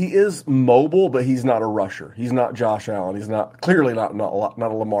 because he is mobile, but he's not a rusher. He's not Josh Allen. He's clearly not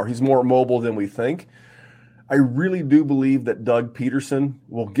a Lamar. He's more mobile than we think. I really do believe that Doug Peterson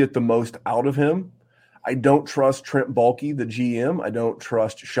will get the most out of him. I don't trust Trent Baalke, the GM. I don't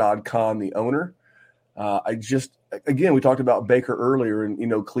trust Shad Khan, the owner. Again, we talked about Baker earlier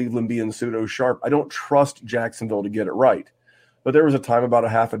and, Cleveland being pseudo sharp. I don't trust Jacksonville to get it right. But there was a time about a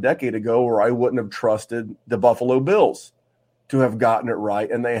half a decade ago where I wouldn't have trusted the Buffalo Bills to have gotten it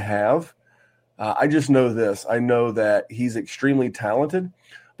right, and they have. I just know this. I know that he's extremely talented.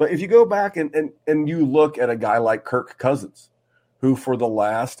 But if you go back and you look at a guy like Kirk Cousins, who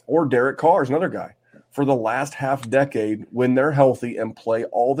or Derek Carr is another guy, for the last half decade, when they're healthy and play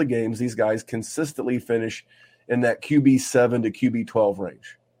all the games, these guys consistently finish in that QB 7 to QB 12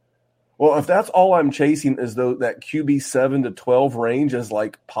 range. Well, if that's all I'm chasing is that QB 7 to 12 range as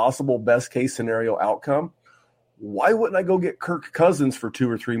like possible best case scenario outcome, why wouldn't I go get Kirk Cousins for 2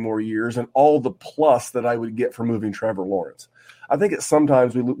 or 3 more years and all the plus that I would get for moving Trevor Lawrence? I think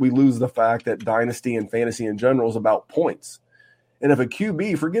sometimes we lose the fact that dynasty and fantasy in general is about points. And if a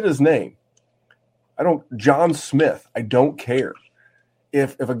QB, forget his name, John Smith, I don't care.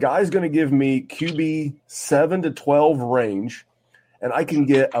 If a guy's going to give me QB 7 to 12 range, and I can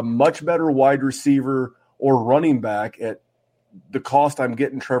get a much better wide receiver or running back at the cost I'm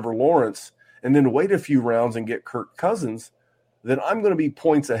getting Trevor Lawrence, and then wait a few rounds and get Kirk Cousins, then I'm going to be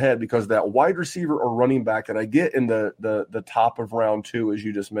points ahead, because that wide receiver or running back that I get in the top of round 2, as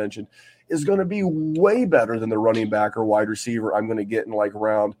you just mentioned, is going to be way better than the running back or wide receiver I'm going to get in like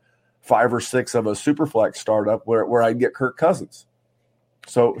round 5 or 6 of a Superflex startup where I'd get Kirk Cousins.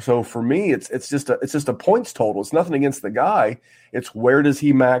 So for me, it's just a points total. It's nothing against the guy. It's where does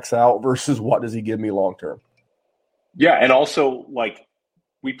he max out versus what does he give me long term. Yeah, and also like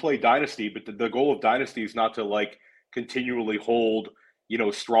we play Dynasty, but the goal of Dynasty is not to like continually hold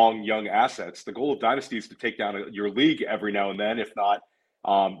strong young assets. The goal of Dynasty is to take down your league every now and then, if not,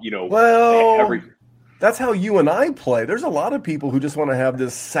 That's how you and I play. There's a lot of people who just want to have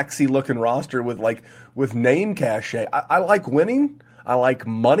this sexy looking roster with name cachet. I like winning. I like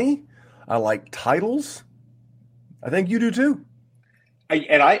money. I like titles. I think you do too.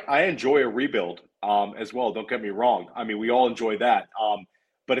 I enjoy a rebuild as well. Don't get me wrong. I mean, we all enjoy that.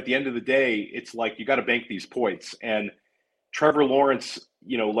 But at the end of the day, it's like you got to bank these points. And Trevor Lawrence,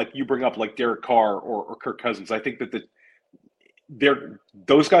 like you bring up, like Derek Carr or Kirk Cousins, I think that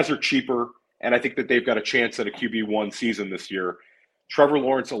those guys are cheaper, and I think that they've got a chance at a QB1 season this year. Trevor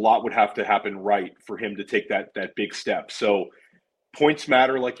Lawrence, a lot would have to happen right for him to take that big step. So points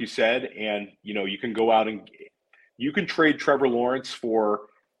matter, like you said, and you can go out and you can trade Trevor Lawrence for.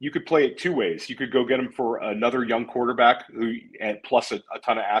 You could play it 2 ways. You could go get him for another young quarterback plus a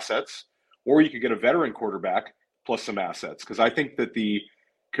ton of assets, or you could get a veteran quarterback plus some assets. Because I think that the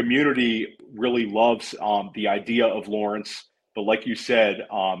community really loves the idea of Lawrence, but like you said,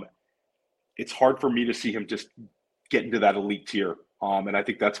 it's hard for me to see him just get into that elite tier. And I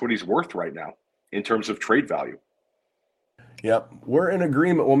think that's what he's worth right now in terms of trade value. Yep, we're in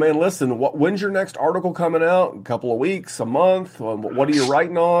agreement. Well, man, listen, when's your next article coming out? A couple of weeks, a month? What are you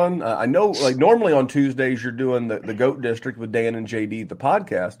writing on? I know, like normally on Tuesdays you're doing the GOAT District with Dan and JD, the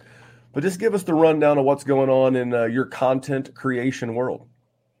podcast, but just give us the rundown of what's going on in your content creation world.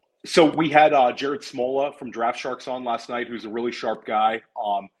 So we had Jared Smola from Draft Sharks on last night, who's a really sharp guy.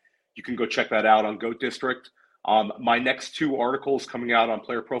 You can go check that out on GOAT District. My next 2 articles coming out on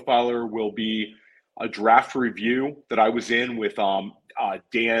Player Profiler will be a draft review that I was in with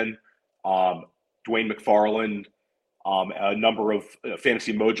Dan, Dwayne McFarland, a number of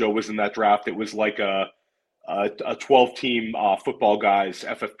Fantasy Mojo was in that draft. It was like a 12-team football guys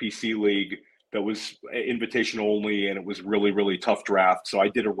FFPC league that was invitational only, and it was really, really tough draft. So I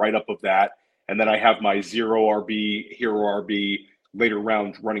did a write-up of that, and then I have my 0 RB, hero RB, later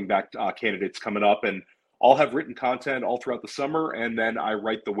round running back candidates coming up, and I'll have written content all throughout the summer, and then I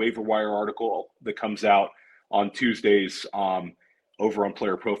write the waiver wire article that comes out on Tuesdays over on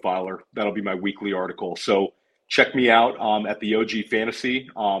Player Profiler. That'll be my weekly article. So check me out at the OG Fantasy.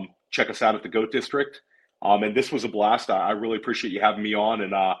 Check us out at the GOAT District. And this was a blast. I really appreciate you having me on.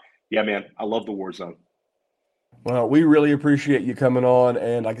 And yeah, man, I love the WarZone. Well, we really appreciate you coming on.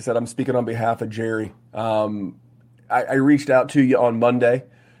 And like I said, I'm speaking on behalf of Jerry. I reached out to you on Monday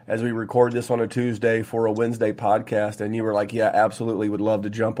as we record this on a Tuesday for a Wednesday podcast, and you were like, yeah, absolutely, would love to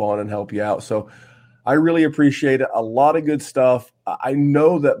jump on and help you out. So I really appreciate it. A lot of good stuff. I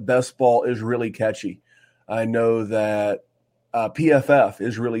know that best ball is really catchy. I know that PFF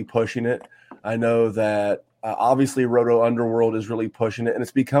is really pushing it. I know that obviously Roto Underworld is really pushing it, and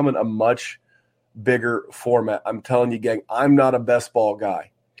it's becoming a much bigger format. I'm telling you, gang, I'm not a best ball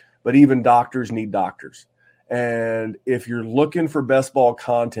guy, but even doctors need doctors. And if you're looking for best ball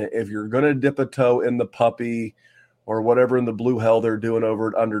content, if you're going to dip a toe in the puppy or whatever in the blue hell they're doing over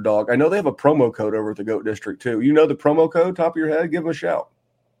at Underdog, I know they have a promo code over at the GOAT District too. You know the promo code, top of your head? Give them a shout.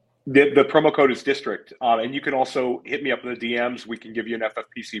 The promo code is District. And you can also hit me up in the DMs. We can give you an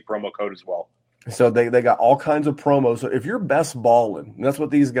FFPC promo code as well. So they got all kinds of promos. So if you're best balling, and that's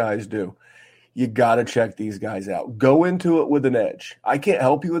what these guys do, you got to check these guys out. Go into it with an edge. I can't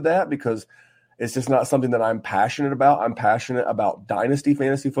help you with that because it's just not something that I'm passionate about. I'm passionate about Dynasty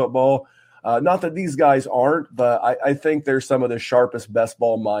fantasy football. Not that these guys aren't, but I think they're some of the sharpest best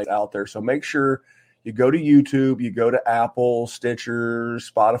ball minds out there. So make sure you go to YouTube, you go to Apple, Stitcher,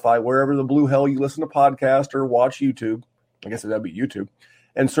 Spotify, wherever the blue hell you listen to podcasts or watch YouTube. I guess that'd be YouTube,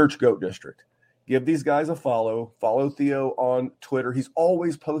 and search GOAT District. Give these guys a follow. Follow Theo on Twitter. He's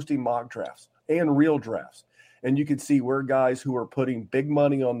always posting mock drafts and real drafts. And you can see where guys who are putting big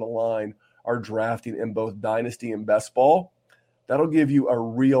money on the line are drafting in both Dynasty and Best Ball. That'll give you a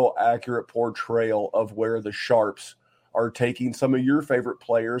real accurate portrayal of where the sharps are taking some of your favorite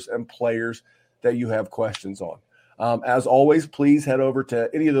players and players that you have questions on. As always, please head over to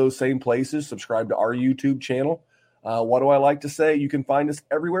any of those same places. Subscribe to our YouTube channel. What do I like to say? You can find us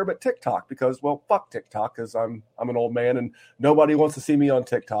everywhere but TikTok because, well, fuck TikTok because I'm an old man and nobody wants to see me on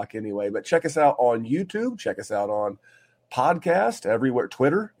TikTok anyway. But check us out on YouTube. Check us out on podcast everywhere,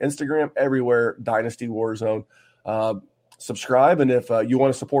 Twitter, Instagram, everywhere, Dynasty WarZone. Subscribe, and if you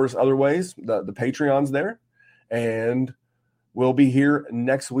want to support us other ways, the Patreon's there. And we'll be here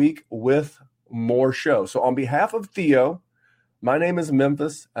next week with more show. So on behalf of Theo, my name is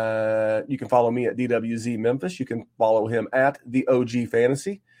Memphis. You can follow me at DWZ Memphis. You can follow him at the OG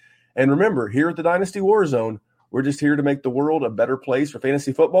Fantasy. And remember, here at the Dynasty WarZone, we're just here to make the world a better place for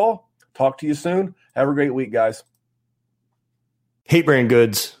fantasy football. Talk to you soon. Have a great week, guys. Hate Brand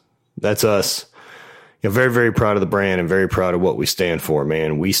Goods. That's us. Very, very proud of the brand and very proud of what we stand for,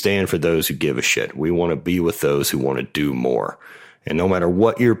 man. We stand for those who give a shit. We want to be with those who want to do more. And no matter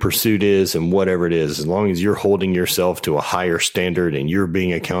what your pursuit is and whatever it is, as long as you're holding yourself to a higher standard and you're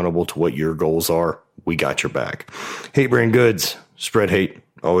being accountable to what your goals are, we got your back. Hate Brand Goods. Spread hate.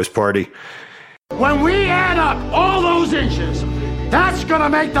 Always party. When we add up all those inches, that's going to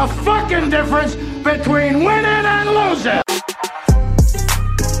make the fucking difference between winning and losing.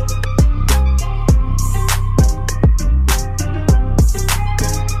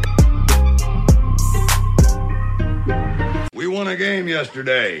 We won a game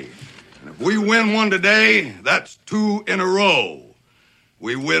yesterday. And if we win one today, that's 2 in a row.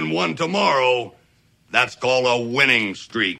 We win one tomorrow, that's called a winning streak.